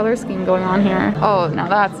 Love the color scheme going on here. Oh, now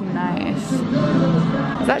that's nice.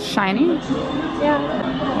 Is that shiny? Yeah.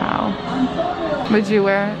 Wow. Would you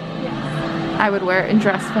wear it? Yeah. I would wear it in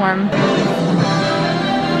dress form.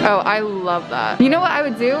 Oh, I love that. You know what I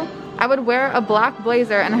would do? I would wear a black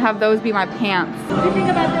blazer and have those be my pants. What do you think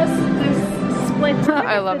about this split?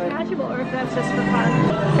 I love it. Detachable, or if that's just for fun?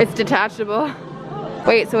 It's detachable.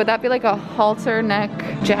 Wait, so would that be like a halter neck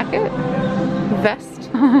jacket? Vest?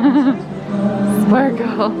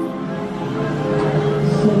 Sparkle.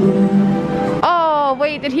 Oh,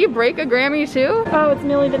 wait, did he break a Grammy too? Oh, it's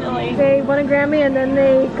Milli Vanilli. They won a Grammy and then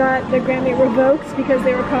they got their Grammy revoked because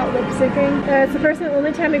they were caught lip syncing. It's the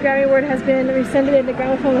only time a Grammy award has been rescinded and the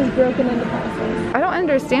gramophone was broken in the process. I don't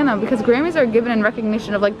understand though, because Grammys are given in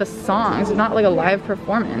recognition of like the songs, not like a live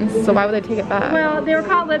performance. So why would they take it back? Well, they were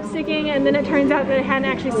caught lip syncing and then it turns out that they hadn't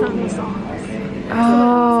actually sung the songs.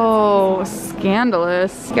 Oh,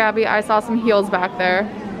 scandalous. Gabby, I saw some heels back there.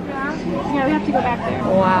 Yeah, we have to go back there.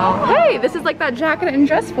 Wow. Hey, this is like that jacket and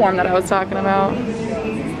dress form that I was talking about.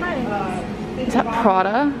 Is that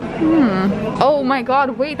Prada? Oh my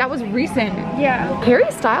god, wait, that was recent. Yeah. Harry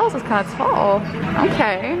Styles is kind of tall.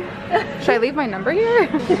 Okay. Should I leave my number here?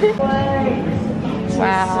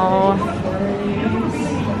 Wow.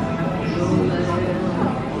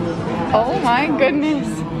 Oh my goodness.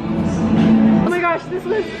 Oh my gosh, this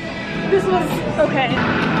was okay.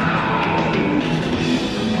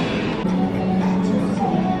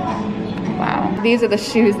 Wow. These are the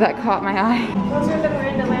shoes that caught my eye. Those are the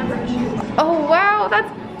Miranda Lambert shoes. Oh wow, that's,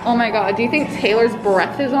 oh my god, do you think Taylor's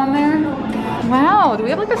breath is on there? Wow, do we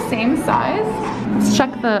have like the same size? Let's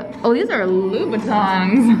check the, oh, these are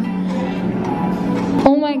Louboutins.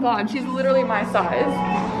 Oh my god, she's literally my size.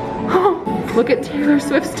 Look at Taylor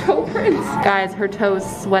Swift's toe prints. Guys, her toes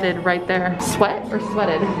sweated right there. Sweat or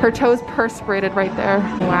sweated? Her toes perspirated right there.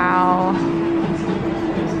 Wow.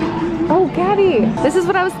 Oh, Gabby, this is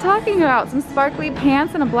what I was talking about. Some sparkly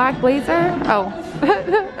pants and a black blazer. Oh,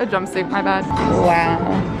 a jumpsuit, my bad. Wow.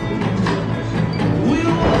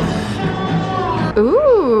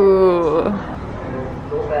 Ooh.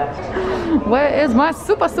 Where is my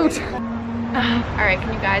super suit? All right,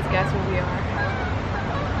 can you guys guess where we are?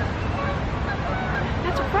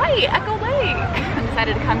 That's right, Echo Lake. I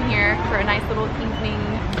decided to come here for a nice little evening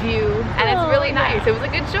view, and it's really nice. It was a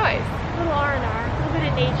good choice. A little R&R, a little bit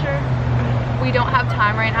of nature. We don't have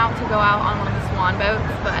time right now to go out on one of the swan boats,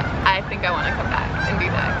 but I think I want to come back and do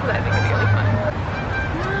that because I think it'd be really fun.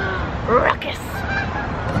 Ruckus.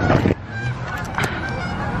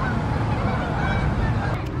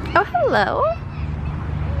 Oh, hello.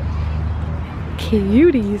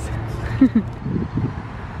 Cuties.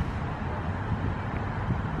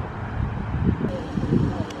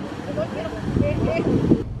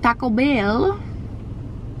 Taco Bell.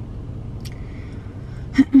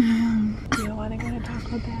 Do you want to go to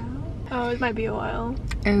Taco Bell? Oh, it might be a while.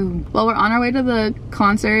 Oh, well, we're on our way to the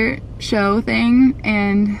concert show thing,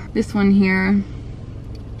 and this one here,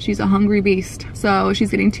 she's a hungry beast. So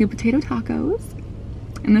she's getting 2 potato tacos,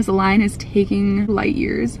 and this line is taking light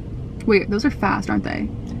years. Wait, those are fast, aren't they?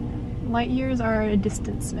 Light years are a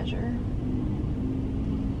distance measure.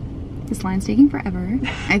 This line's taking forever.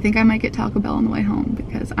 I think I might get Taco Bell on the way home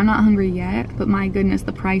because I'm not hungry yet, but my goodness,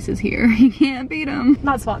 the price is here. You can't beat them.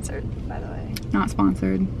 Not sponsored, by the way. Not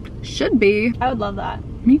sponsored. Should be. I would love that.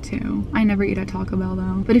 Me too. I never eat at Taco Bell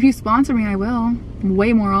though. But if you sponsor me, I will.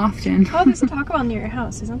 Way more often. Oh, there's a Taco Bell near your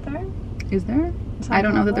house, isn't there? Is there? San I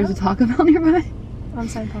don't know that Pablo? there's a Taco Bell nearby. On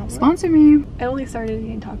San Pablo. Sponsor me. I only started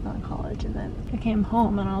eating Taco Bell in college, and then I came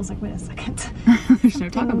home and I was like, wait a second. There's no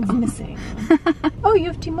Taco Something's Bell. missing. Oh, you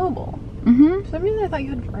have T-Mobile. Mm-hmm. For some reason I thought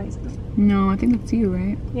you had Verizon. No, I think that's you,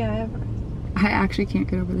 right? Yeah, I have Verizon. I actually can't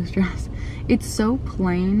get over this dress. It's so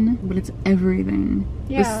plain, but it's everything.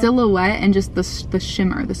 Yeah. The silhouette and just the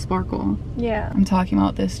shimmer, the sparkle. Yeah. I'm talking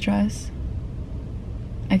about this dress.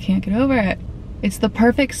 I can't get over it. It's the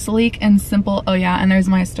perfect, sleek, and simple. Oh yeah, and there's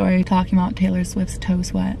my story talking about Taylor Swift's toe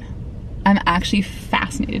sweat. I'm actually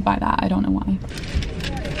fascinated by that. I don't know why.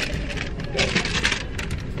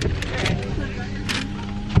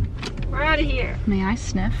 We're out of here. May I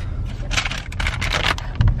sniff?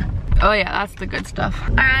 Oh yeah, that's the good stuff.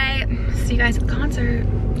 All right, see you guys at the concert.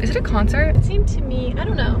 Is it a concert? It seemed to me, I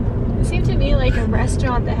don't know. It seemed to me like a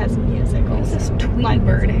restaurant that has music. This is tweed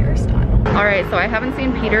bird hairstyle. All right, so I haven't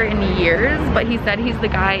seen Peter in years, but he said he's the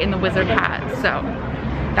guy in the wizard hat, so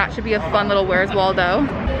that should be a fun little Where's Waldo.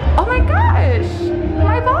 Oh my gosh,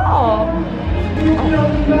 my ball.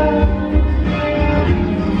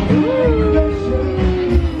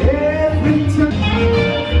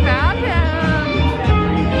 Found him.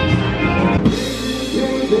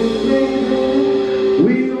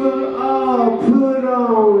 We were all put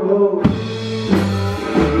on hold.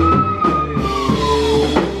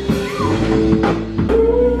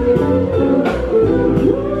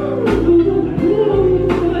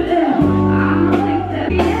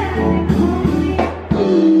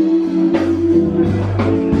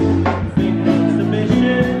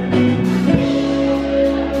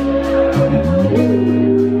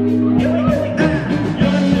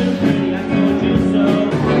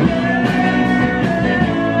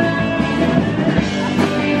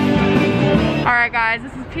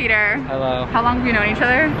 Peter. Hello. How long have you known each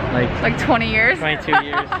other? Like 20 years? 22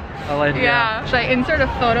 years. Allegedly. Yeah. Should I insert a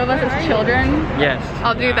photo of us as children? Yes.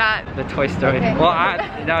 I'll do that. The Toy Story. Okay.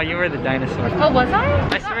 Well, no, you were the dinosaur. Oh, was I?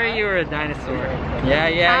 I swear you were a dinosaur. Yeah.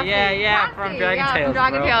 Cassie, From Dragon yeah, Tales. From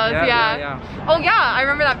Dragon bro. Tales, yeah. Oh yeah, I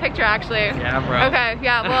remember that picture actually. Yeah, bro. Okay,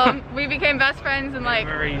 yeah, well, we became best friends in like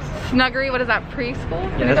Memories. Snuggery, what is that, preschool?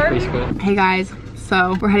 Yeah, that's preschool. Hey guys,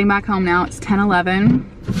 so we're heading back home now. It's 10:11.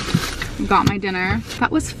 got my dinner.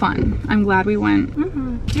 That was fun. I'm glad we went.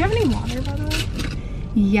 Do you have any water, by the way?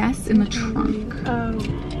 Yes, in the trunk. Oh.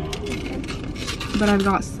 But I've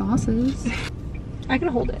got sauces. I can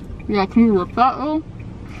hold it. Yeah, can you rip that though?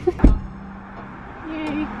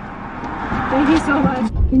 Yay. Thank you so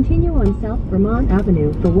much. Continue on South Vermont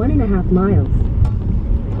Avenue for 1.5 miles.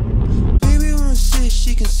 Baby wanna sit,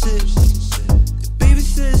 she can sit. Baby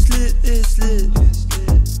says lit, it's lit.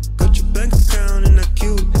 Got your bank account and that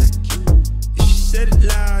cute. If she said it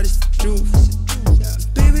loud, it's the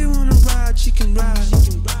truth. Baby wanna ride, she can ride.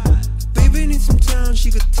 Baby needs some time,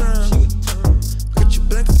 she got time. Got your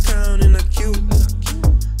bank account and that cute.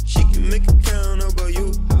 She can make it count, how about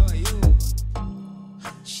you?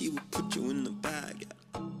 She would put you in the bag.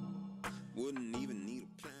 Wouldn't even need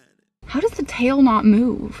a plan. How does the tail not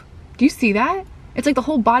move? Do you see that? It's like the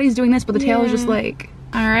whole body's doing this, but the tail is just like,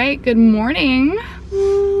 all right, good morning.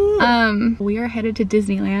 We are headed to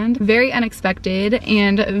Disneyland. Very unexpected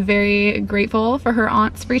and very grateful for her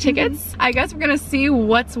aunt's free tickets. I guess we're gonna see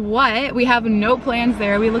what's what. We have no plans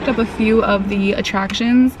there. We looked up a few of the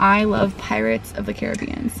attractions. I love Pirates of the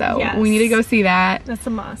Caribbean, so we need to go see that. That's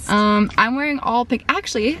a must. I'm wearing all pink.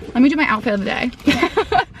 Actually, let me do my outfit of the day.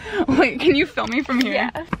 Wait, can you film me from here?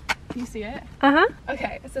 Yeah. Can you see it? Uh-huh.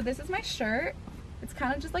 Okay, so this is my shirt. It's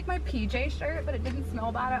kind of just like my PJ shirt, but it didn't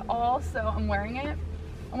smell bad at all, so I'm wearing it.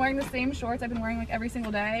 I'm wearing the same shorts I've been wearing like every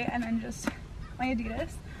single day, and then just my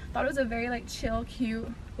Adidas. Thought it was a very like chill, cute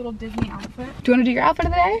little Disney outfit. Do you want to do your outfit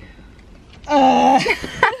of the day?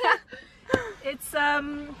 It's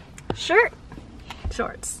shirt,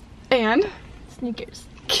 shorts, and sneakers.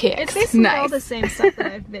 Kicks. It's basically nice. all the same stuff that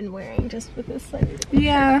I've been wearing, just with this like.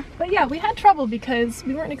 Yeah. But yeah, we had trouble because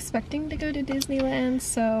we weren't expecting to go to Disneyland,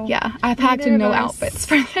 so. Yeah, I packed no outfits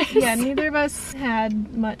for this. Yeah, neither of us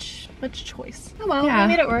had much choice. Oh well, Yeah.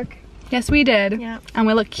 we made it work. Yes, we did. Yeah. And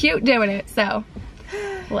we look cute doing it, so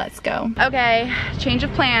let's go. Okay, change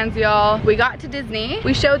of plans, y'all. We got to Disney.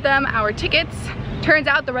 We showed them our tickets. Turns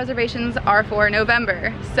out the reservations are for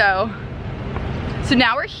November, so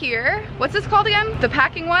now we're here. What's this called again? The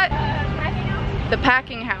packing what? Packing house. The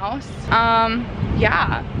packing house.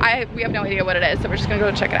 Yeah, we have no idea what it is, so we're just gonna go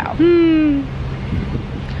check it out.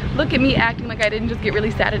 Look at me acting like I didn't just get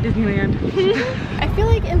really sad at Disneyland. I feel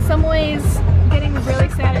like in some ways, getting really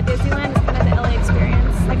sad at Disneyland is kind of the LA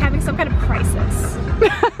experience. Like having some kind of crisis.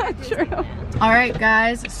 True. All right,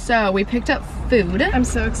 guys, so we picked up food. I'm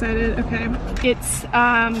so excited. Okay. It's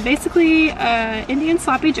basically Indian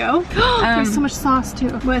sloppy joe. There's so much sauce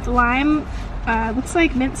too. With lime, looks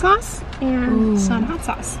like mint sauce and some hot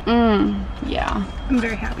sauce. Yeah. I'm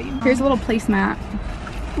very happy. Here's a little placemat.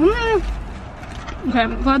 Okay,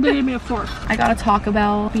 I'm glad they gave me a fork. I got a Taco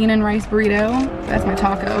Bell bean and rice burrito. That's my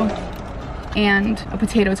taco. And a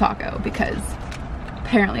potato taco because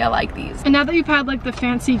apparently I like these. And now that you've had like the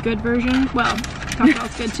fancy good version, well, Taco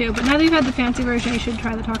Bell's good too, but now that you've had the fancy version, you should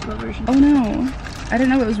try the Taco Bell version. Oh no, I didn't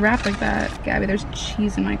know it was wrapped like that. Gabby, there's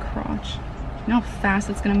cheese in my crotch. You know how fast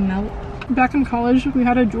it's gonna melt? Back in college, we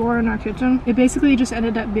had a drawer in our kitchen. It basically just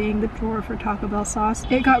ended up being the drawer for Taco Bell sauce.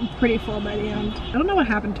 It got pretty full by the end. I don't know what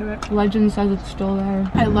happened to it. Legend says it's still there.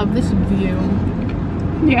 I love this view.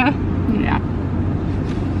 Yeah. Yeah.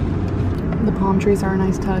 The palm trees are a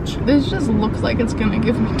nice touch. This just looks like it's gonna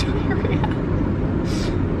give me diarrhea.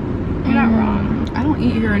 You're not wrong. I don't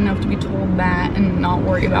eat here enough to be told that and not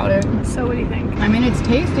worry about it. So what do you think? I mean, it's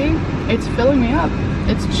tasty. It's filling me up.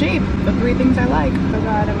 It's cheap. The 3 things I like. Oh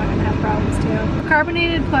god, am I gonna have problems too.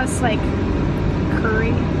 Carbonated plus like curry.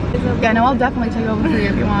 Yeah, no, I'll definitely take over for you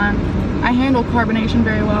if you want. I handle carbonation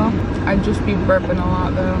very well. I'd just be burping a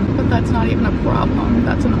lot though. But that's not even a problem.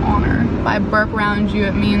 That's an honor. If I burp around you,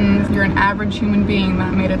 it means you're an average human being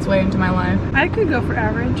that made its way into my life. I could go for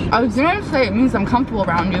average. I was gonna say it means I'm comfortable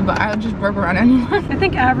around you, but I would just burp around anyone. I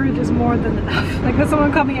think average is more than enough. Like if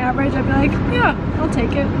someone called me average, I'd be like, yeah, I'll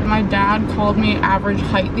take it. My dad called me average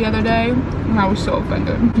height the other day, and I was so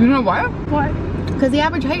offended. Do you know why? What? Because the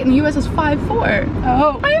average height in the US is 5'4".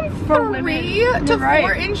 Oh. I am For 3 women. to You're right.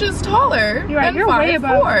 4 inches taller You're right. than You're 5'4". way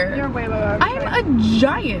above. You're way above. I'm a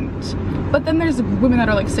giant. But then there's women that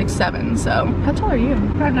are like 6'7", so how tall are you?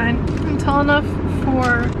 5'9". I'm tall enough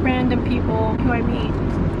for random people who I meet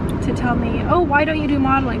to tell me, oh, why don't you do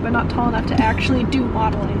modeling, but not tall enough to actually do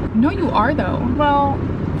modeling. No, you are though. Well,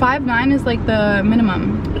 5'9" is like the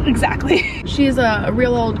minimum. exactly. She's a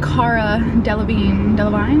real old Cara Delevingne.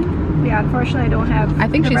 Yeah, unfortunately I don't have I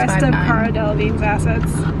think the she's rest 5'9". of Cara Delevingne's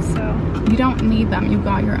assets, so. You don't need them, you've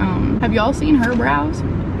got your own. Have y'all seen her brows?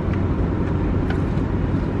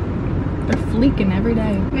 They're fleeking every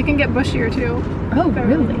day. They can get bushier too. Oh, if I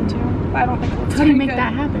really? need to. I don't think it looks How do you very make good.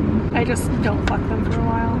 that happen? I just don't pluck them for a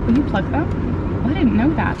while. Will you pluck them? Oh, I didn't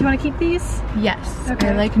know that. Do you want to keep these? Yes. Okay.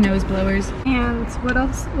 I like nose blowers. And what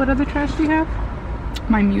else? What other trash do you have?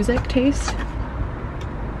 My music taste.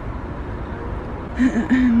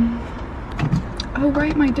 Oh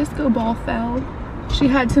right, my disco ball fell. She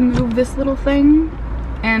had to move this little thing,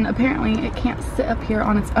 and apparently it can't sit up here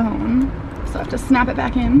on its own, so I have to snap it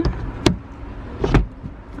back in.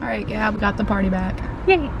 All right, Gab, got the party back.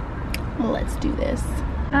 Yay. Let's do this.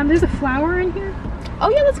 There's a flower in here. Oh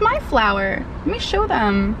yeah, that's my flower. Let me show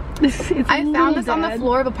them. I found this on the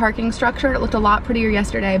floor of a parking structure. It looked a lot prettier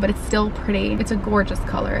yesterday, but it's still pretty. It's a gorgeous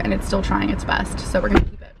color, and it's still trying its best, so we're gonna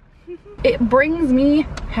keep it. It brings me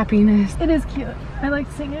happiness. It is cute. I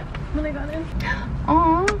liked seeing it when I got in.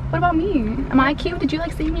 Aw, what about me? Am I cute? Did you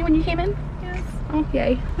like seeing me when you came in? Yes. Oh,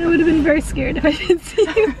 yay. I would have been very scared if I didn't see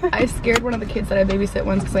you. I scared one of the kids that I babysit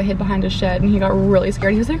once because I hid behind a shed, and he got really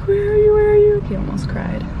scared. He was like, where are you, where are you? He almost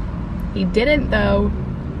cried. He didn't though.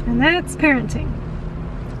 And that's parenting.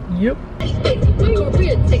 Yep.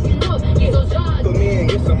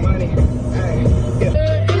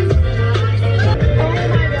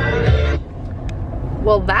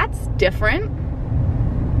 Well, that's different.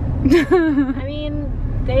 I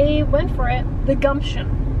mean, they went for it. The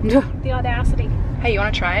gumption. The audacity. Hey, you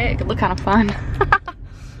want to try it? It could look kind of fun.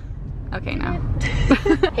 Okay, no.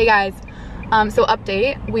 Hey guys, so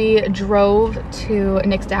update. We drove to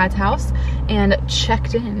Nick's dad's house and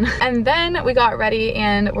checked in. And then we got ready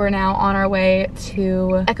and we're now on our way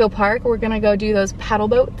to Echo Park. We're gonna go do those paddle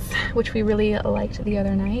boats, which we really liked the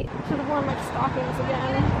other night. Should have worn my stockings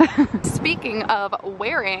again. Speaking of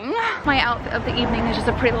wearing, my outfit of the evening is just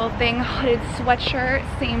a pretty little thing. Hooded sweatshirt,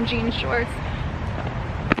 same jean shorts,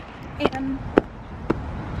 and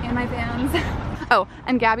my Vans. Oh,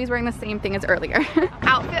 and Gabby's wearing the same thing as earlier.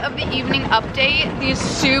 Outfit of the evening update. These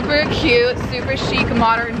super cute, super chic,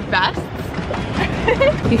 modern vests.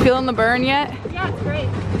 You feeling the burn yet? Yeah, it's great.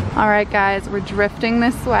 All right, guys, we're drifting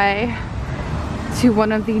this way to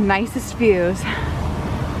one of the nicest views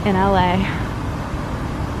in LA.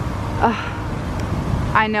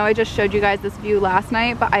 I know I just showed you guys this view last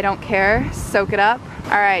night, but I don't care. Soak it up.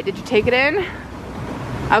 All right, did you take it in?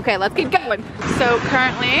 Okay, let's keep going. So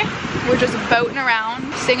currently, we're just boating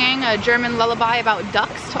around, singing a German lullaby about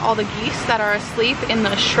ducks to all the geese that are asleep in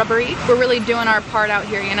the shrubbery. We're really doing our part out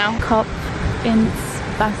here, you know? Kopf ins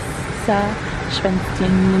Wasser,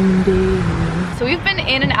 Schwänzchen im Ding. So we've been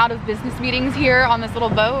in and out of business meetings here on this little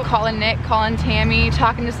boat, calling Nick, calling Tammy,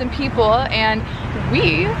 talking to some people, and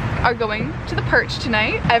we are going to the Perch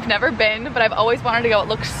tonight. I've never been, but I've always wanted to go. It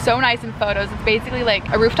looks so nice in photos. It's basically like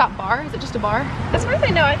a rooftop bar. Is it just a bar? As far as I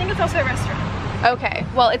know, I think it's also a restaurant. Okay,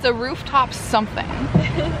 well, it's a rooftop something,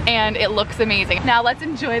 and it looks amazing. Now let's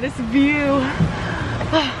enjoy this view.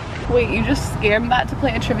 Wait, you just scammed that to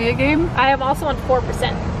play a trivia game? I am also on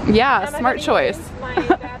 4%. Yeah, Am I smart gonna choice. use my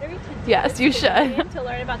battery to Yes, you should. To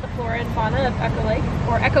learn about the flora and fauna of Echo Lake,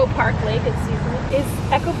 or Echo Park Lake as seasonal. Is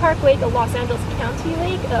Echo Park Lake a Los Angeles County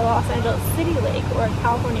lake, a Los Angeles City lake, or a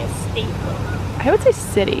California state lake? I would say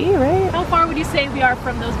city, right? How far would you say we are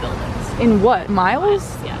from those buildings? In what,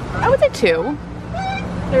 miles? Yeah. I would say 2.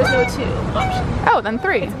 There's no 2 option. Oh, then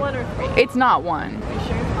 3. It's 1 or 3. It's not 1. Are you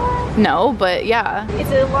sure? No, but yeah. It's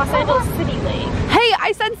a Los Angeles City lake. Hey,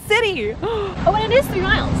 I said city! Oh, and it is 3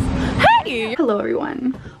 miles. Hey! Hello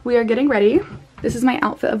everyone. We are getting ready. This is my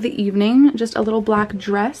outfit of the evening. Just a little black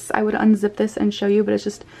dress. I would unzip this and show you, but it's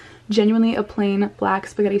just genuinely a plain black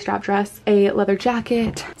spaghetti strap dress, a leather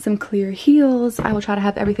jacket, some clear heels. I will try to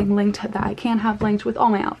have everything linked that I can have linked with all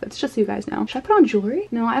my outfits, just so you guys know. Should I put on jewelry?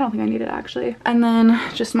 No, I don't think I need it actually. And then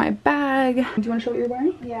just my bag. Do you want to show what you're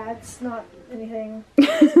wearing? Yeah, it's not anything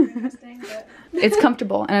super interesting, but It's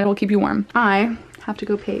comfortable and it will keep you warm. I have to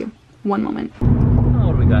go pee. One moment. Oh,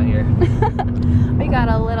 what do we got here? We got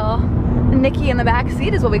a little Nikki in the back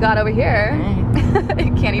seat is what we got over here.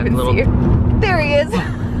 You can't even see you. There he is.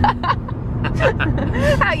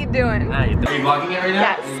 How you doing? Are you vlogging it right now?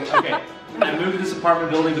 Yes. Okay. I moved to this apartment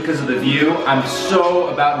building because of the view. I'm so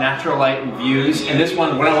about natural light and views. And this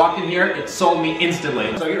one, when I walked in here, it sold me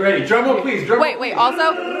instantly. So get ready. Drum roll, please. Drum roll. Wait,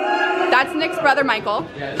 also, that's Nick's brother, Michael.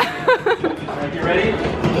 Yeah, alright, get ready?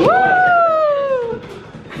 Woo!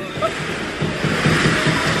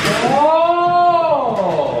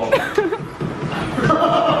 Oh!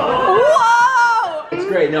 Whoa! It's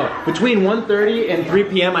great. No, between 1:30 and 3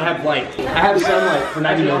 p.m. I have light. I have sunlight for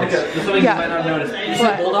 90 minutes. Just something Yeah. you might not notice. You see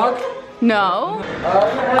What? a bulldog? No.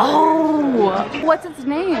 Oh, what's its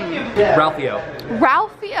name? Ralphio.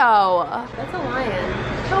 Ralphio. That's a lion.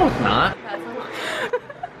 No, it's not. That's a lion.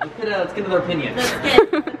 Let's get their opinion.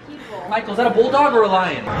 Michael, is that a bulldog or a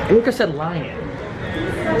lion? Erica said lion.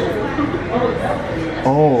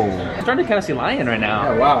 Oh. I'm starting to kind of see lion right now.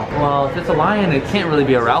 Oh, wow. Well, if it's a lion, it can't really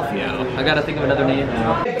be a Ralphio. I gotta think of another name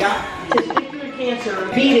now. Got testicular cancer,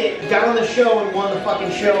 beat it, got on the show and won the fucking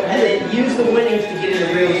show, and then used the winnings to get into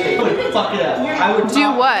real estate. I would fuck it up. I would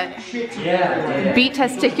do what? Yeah. Beat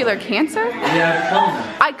testicular cancer?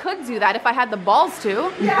 Yeah, I could do that if I had the balls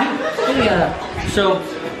to. Yeah. So,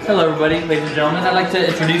 hello everybody, ladies and gentlemen. I'd like to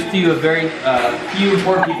introduce to you a very few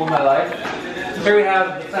important people in my life. Here we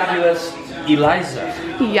have the fabulous Eliza.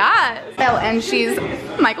 Yes. Oh, and she's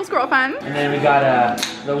Michael's girlfriend. And then we got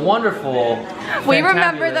the wonderful, we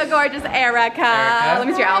remember the gorgeous Erica. Let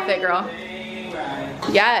me see your outfit, girl.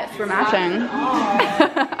 Yes, we're matching.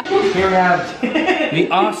 Here we have the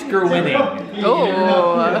Oscar-winning,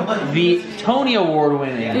 the Tony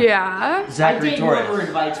Award-winning, yeah, Zachary Torres. Whoever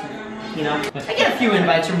invites me. You know, I get a few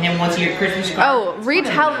invites from him once a year, Christmas card. Oh,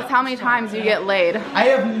 retell us how many times you get laid. I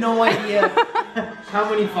have no idea how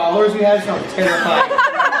many followers we have, so I'm terrified.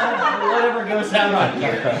 Whatever goes out on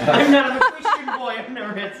here. I'm not a Christian boy, I've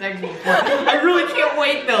never had sex before. I really can't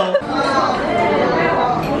wait though.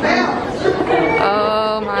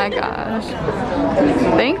 Oh my gosh.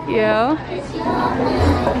 Thank you.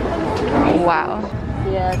 Wow.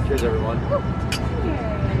 Yeah. Cheers everyone.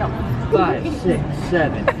 5, 6,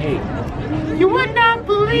 7, 8. You would not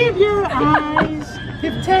believe your eyes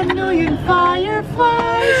if 10 million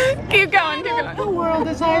fireflies. Keep going, keep going. The world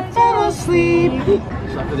as I fell asleep.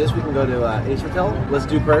 So after this, we can go to Ace Hotel. Let's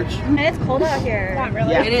do perch. It's cold out here. Not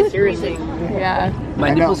really. Yeah, it is seriously. Yeah. My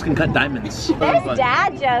nipples can cut diamonds. There's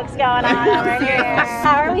dad jokes going on over here.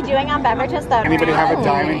 How are we doing on beverages though? Anybody have a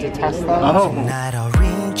diamond to test them? Oh. Tonight I'll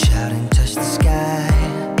reach out and touch the sky.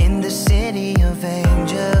 In the city of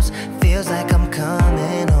angels, feels like I'm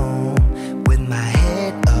coming home. With my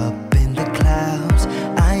head up in the clouds,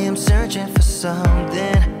 I am searching for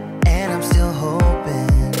something, and I'm still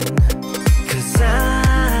hoping. 'Cause I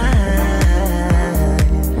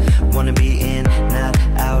wanna be in, not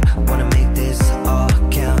out, wanna make this all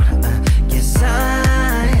count. Yes, I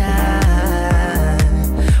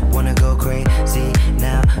wanna go crazy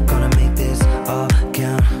now, gonna make this all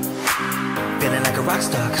count. Feeling like a rock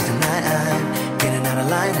star, 'cause tonight I'm getting out of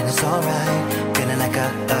line and it's alright. Feeling like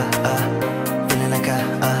feeling like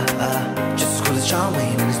just as cool as John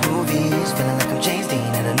Wayne in his movies. Feeling like I'm James Dean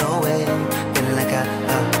and I know it. Feeling like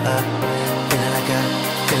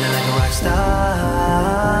feeling like a rock star.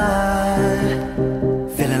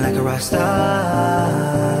 Feeling like a rock star.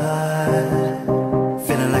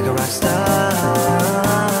 Feeling like a rock star.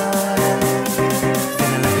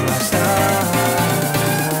 Feeling like a rock star.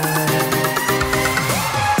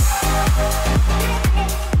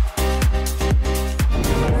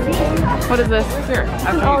 What is this? Here,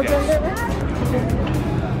 after you guys.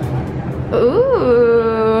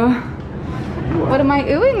 Ooh. What am I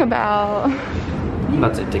oohing about? I'm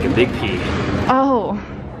about to take a big pee. Oh,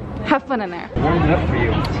 have fun in there. Warming it up for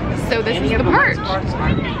you. So this is the perch.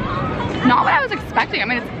 Not what I was expecting. I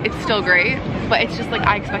mean, it's still great, but it's just like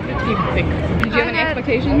I expected it to be bigger. Did you have any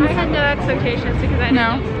expectations? I had no expectations because I didn't.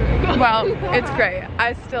 No? Well, it's great.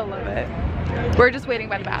 I still love it. We're just waiting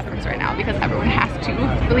by the bathrooms right now because everyone has to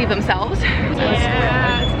relieve themselves.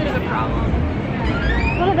 Yeah, it's a bit of a problem.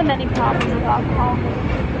 One of the many problems with alcohol.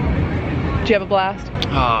 Do you have a blast?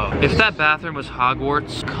 Oh, if that bathroom was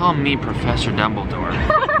Hogwarts, call me Professor Dumbledore.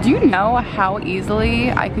 Do you know how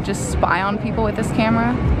easily I could just spy on people with this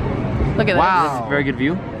camera? Look at Wow. That's a very good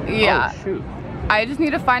view. Yeah. Oh, shoot. I just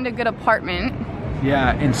need to find a good apartment.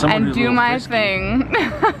 Yeah, and someone who's a do little my frisky. thing.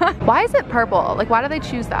 Why is it purple? Like, why do they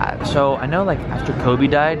choose that? So I know, like after Kobe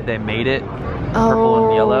died, they made it purple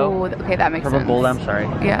and yellow. Okay, that makes sense. Purple gold. I'm sorry.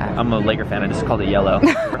 Yeah. I'm a Laker fan. I just called it yellow.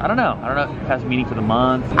 I don't know. It has meaning for the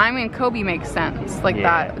month. I mean, Kobe makes sense. Like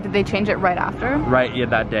Yeah. that. Did they change it right after? Right. Yeah,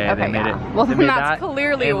 that day Okay, they made yeah. it. Well, they then made that's that,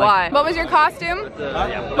 clearly and, why. like, What was your costume?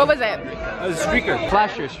 What was it? Streaker.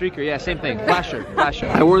 Flasher, streaker, yeah, same thing. Flasher, flasher.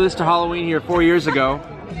 I wore this to Halloween here 4 years ago.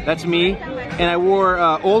 That's me. And I wore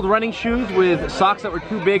old running shoes with socks that were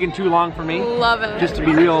too big and too long for me. Love it. Just to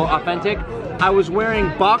be real authentic. I was wearing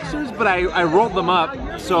boxers, but I rolled them up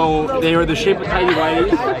so they were the shape of tighty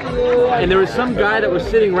whities. And there was some guy that was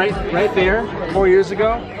sitting right there 4 years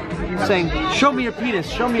ago saying, "Show me your penis,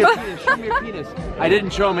 show me your penis, show me your penis. I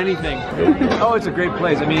didn't show him anything. Oh, it's a great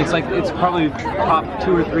place. I mean, it's like, it's probably top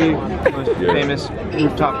 2 or 3 most famous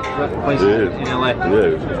rooftop places in LA.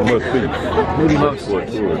 Yeah, must be. Maybe most.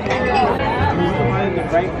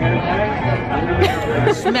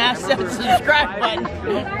 Smash that subscribe button.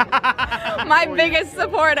 My biggest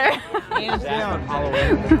supporter. Hands down.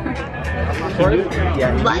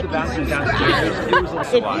 Yeah,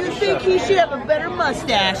 If you think he should have a better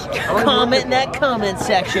mustache, comment in that comment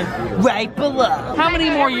section right below. How many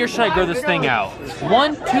more years should I grow this thing out?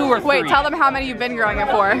 1, 2, or 3? Wait, tell them how many you've been growing it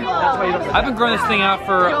for. I've been growing this thing out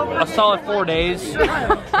for a solid 4 days,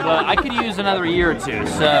 but I could use another year or 2.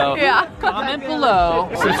 So yeah. Comment below,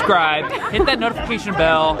 subscribe, hit that notification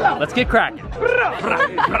bell. Let's get cracking.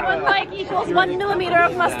 1 like equals 1 millimeter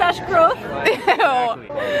of mustache growth. Ew.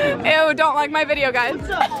 Ew, don't like my video, guys.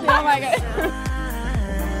 Don't like it.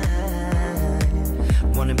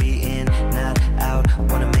 Wanna be in, not out.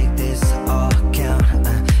 Wanna make this all count.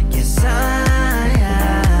 Yes, I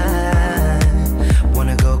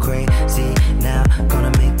wanna go crazy now.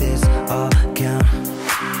 Gonna make this all count.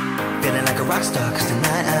 Feeling like a rock star, cause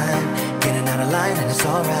tonight I'm getting out of line and it's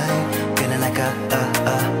alright. Feeling like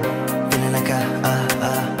feeling like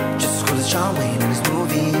just as cool as John Wayne in his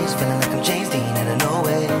movies. Feeling like I'm James Dean and I know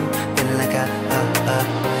it. Feeling like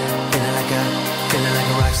feeling like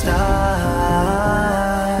a rock star.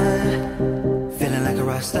 Feeling like a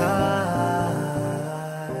rock star.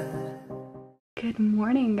 Good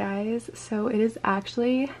morning, guys. So it is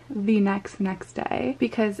actually the next day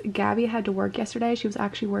because Gabby had to work yesterday. She was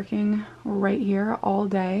actually working right here all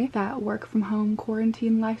day. That work from home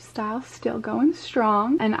quarantine lifestyle still going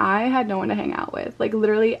strong, and I had no one to hang out with. Like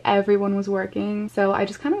literally everyone was working, so I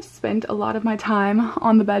just kind of spent a lot of my time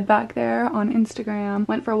on the bed back there on Instagram,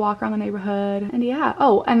 went for a walk around the neighborhood, and yeah.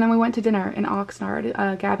 Oh, and then we went to dinner in Oxnard.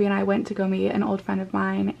 Gabby and I went to go meet an old friend of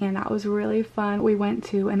mine, and that was really fun. We went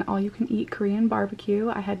to an all-you-can-eat Korean barbecue.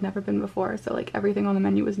 I had never been before, so like everything on the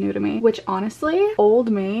menu was new to me, which honestly, old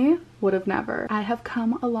me would have never. I have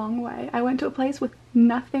come a long way. I went to a place with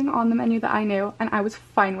nothing on the menu that I knew, and I was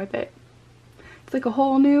fine with it. It's like a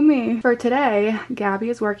whole new me. For today, Gabby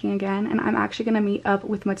is working again, and I'm actually gonna meet up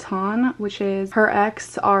with Matan, which is her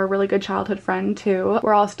ex, our really good childhood friend too.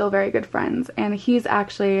 We're all still very good friends, and he's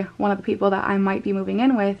actually one of the people that I might be moving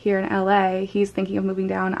in with here in LA. He's thinking of moving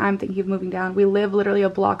down, I'm thinking of moving down. We live literally a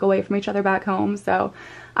block away from each other back home, so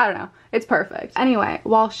I don't know, it's perfect. Anyway,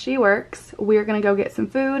 while she works, we're gonna go get some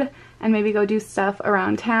food and maybe go do stuff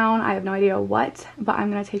around town. I have no idea what, but I'm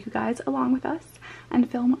gonna take you guys along with us and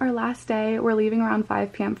film our last day. We're leaving around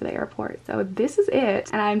 5 p.m. for the airport, so this is it,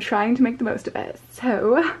 and I'm trying to make the most of it.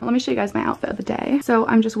 So let me show you guys my outfit of the day. So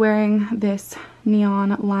I'm just wearing this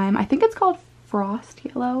neon lime, I think it's called frost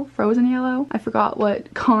yellow, frozen yellow. I forgot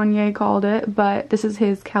what Kanye called it, but this is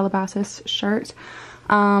his Calabasas shirt.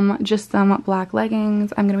 Just some black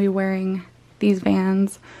leggings. I'm gonna be wearing these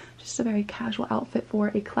Vans. Just a very casual outfit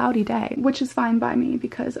for a cloudy day, which is fine by me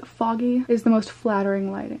because foggy is the most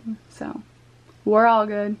flattering lighting, so we're all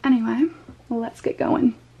good. Anyway, let's get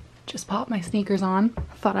going. Just popped my sneakers on.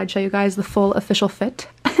 Thought I'd show you guys the full official fit.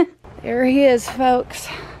 There he is, folks.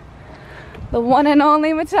 The one and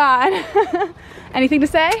only Matan. Anything to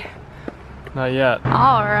say? Not yet.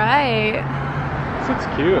 All right. This looks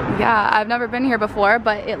cute. Yeah, I've never been here before,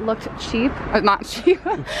 but it looked cheap. Or not cheap.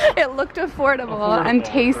 It looked affordable and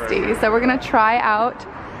tasty. So we're gonna try out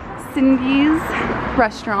Cindy's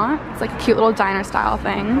restaurant. It's like a cute little diner style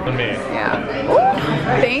thing. On me. Yeah.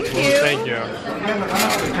 Ooh, thank you. Thank you.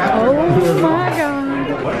 Oh my god.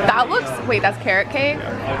 That looks, wait, that's carrot cake?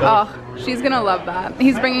 Oh, she's gonna love that.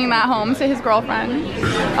 He's bringing that home to his girlfriend.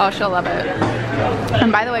 Oh, she'll love it.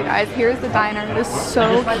 And by the way, guys, here's the diner. It is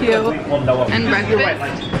so cute. And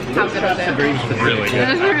breakfast. How good was it? Really good. It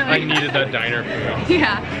was really I needed that diner food.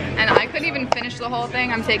 Yeah, and I couldn't even finish the whole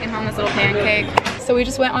thing. I'm taking home this little pancake. So we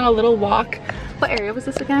just went on a little walk. What area was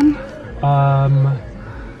this again?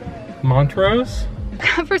 Montrose?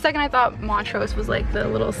 For a second I thought Montrose was like the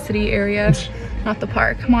little city area, not the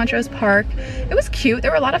park. Montrose Park. It was cute. There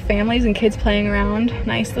were a lot of families and kids playing around.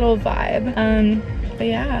 Nice little vibe. But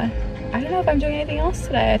yeah, I don't know if I'm doing anything else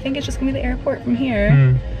today. I think it's just gonna be the airport from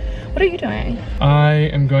here. What are you doing? I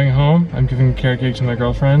am going home. I'm giving carrot cake to my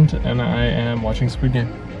girlfriend, and I am watching Squid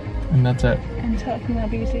Game. And that's it. And talking about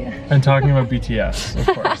BTS. And talking about BTS,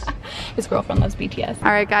 of course. His girlfriend loves BTS.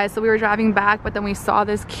 All right, guys, so we were driving back, but then we saw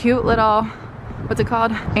this cute little, what's it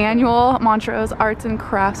called? Annual Montrose Arts and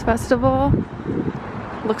Crafts Festival.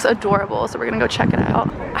 Looks adorable, so we're gonna go check it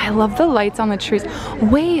out. I love the lights on the trees.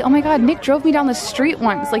 Wait, oh my god, Nick drove me down the street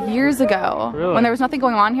once, like years ago. Really? When there was nothing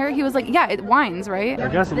going on here, he was like, yeah, it winds, right? I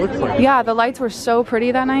guess it looks like it. Yeah, the lights were so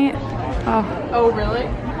pretty that night. Oh, really?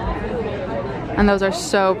 And those are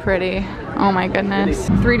so pretty. Oh my goodness.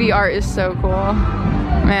 3D art is so cool.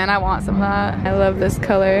 Man, I want some of that. I love this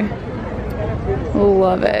color.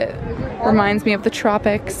 Love it. Reminds me of the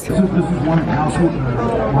tropics. This is one house with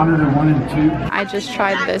one and two. I just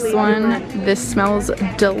tried this one. This smells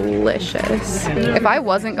delicious. If I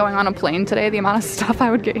wasn't going on a plane today, the amount of stuff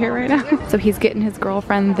I would get here right now. So he's getting his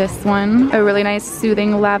girlfriend this one. A really nice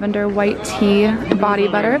soothing lavender white tea body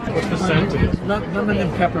butter. What's the scent? None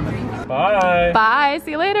of peppermint. Bye. Bye,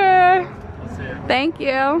 see you later. Thank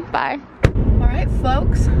you, bye. All right,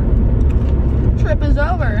 folks, trip is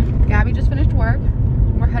over. Gabby just finished work.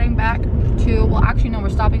 We're heading back to, well actually no, we're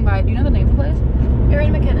stopping by, do you know the name of the place?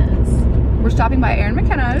 Erin McKenna's. We're stopping by Erin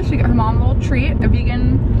McKenna's to get her mom a little treat, a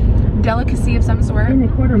vegan delicacy of some sort. In a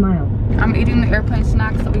quarter mile. I'm eating the airplane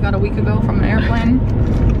snacks that we got a week ago from an airplane.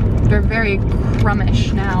 They're very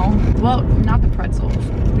crummish now. Well, not the pretzels.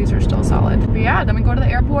 These are still solid. But yeah, then we go to the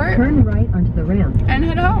airport. Turn right onto the ramp. And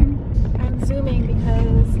head home. I'm zooming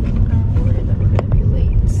because I'm worried that we're gonna be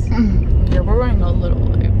late. Yeah, we're running a little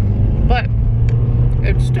late. But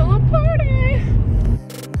it's still a party.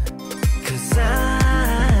 'Cause I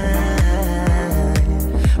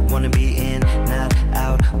wanna be in, not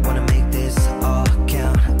out. Wanna make this all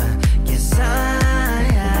count. Yes, I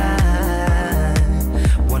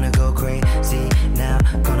wanna go crazy now.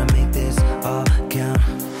 Gonna make this all count.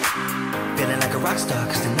 Feeling like a rock star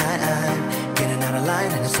 'cause tonight I'm getting out of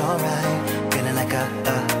line and it's alright. Feeling like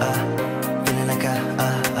feeling like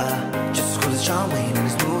just as cool as John Wayne in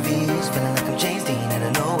his movies. Feeling like I'm James Dean and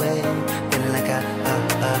I know it. Feeling like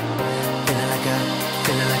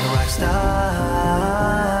feeling like a rock star.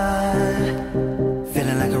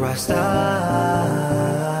 Feeling like a rock star.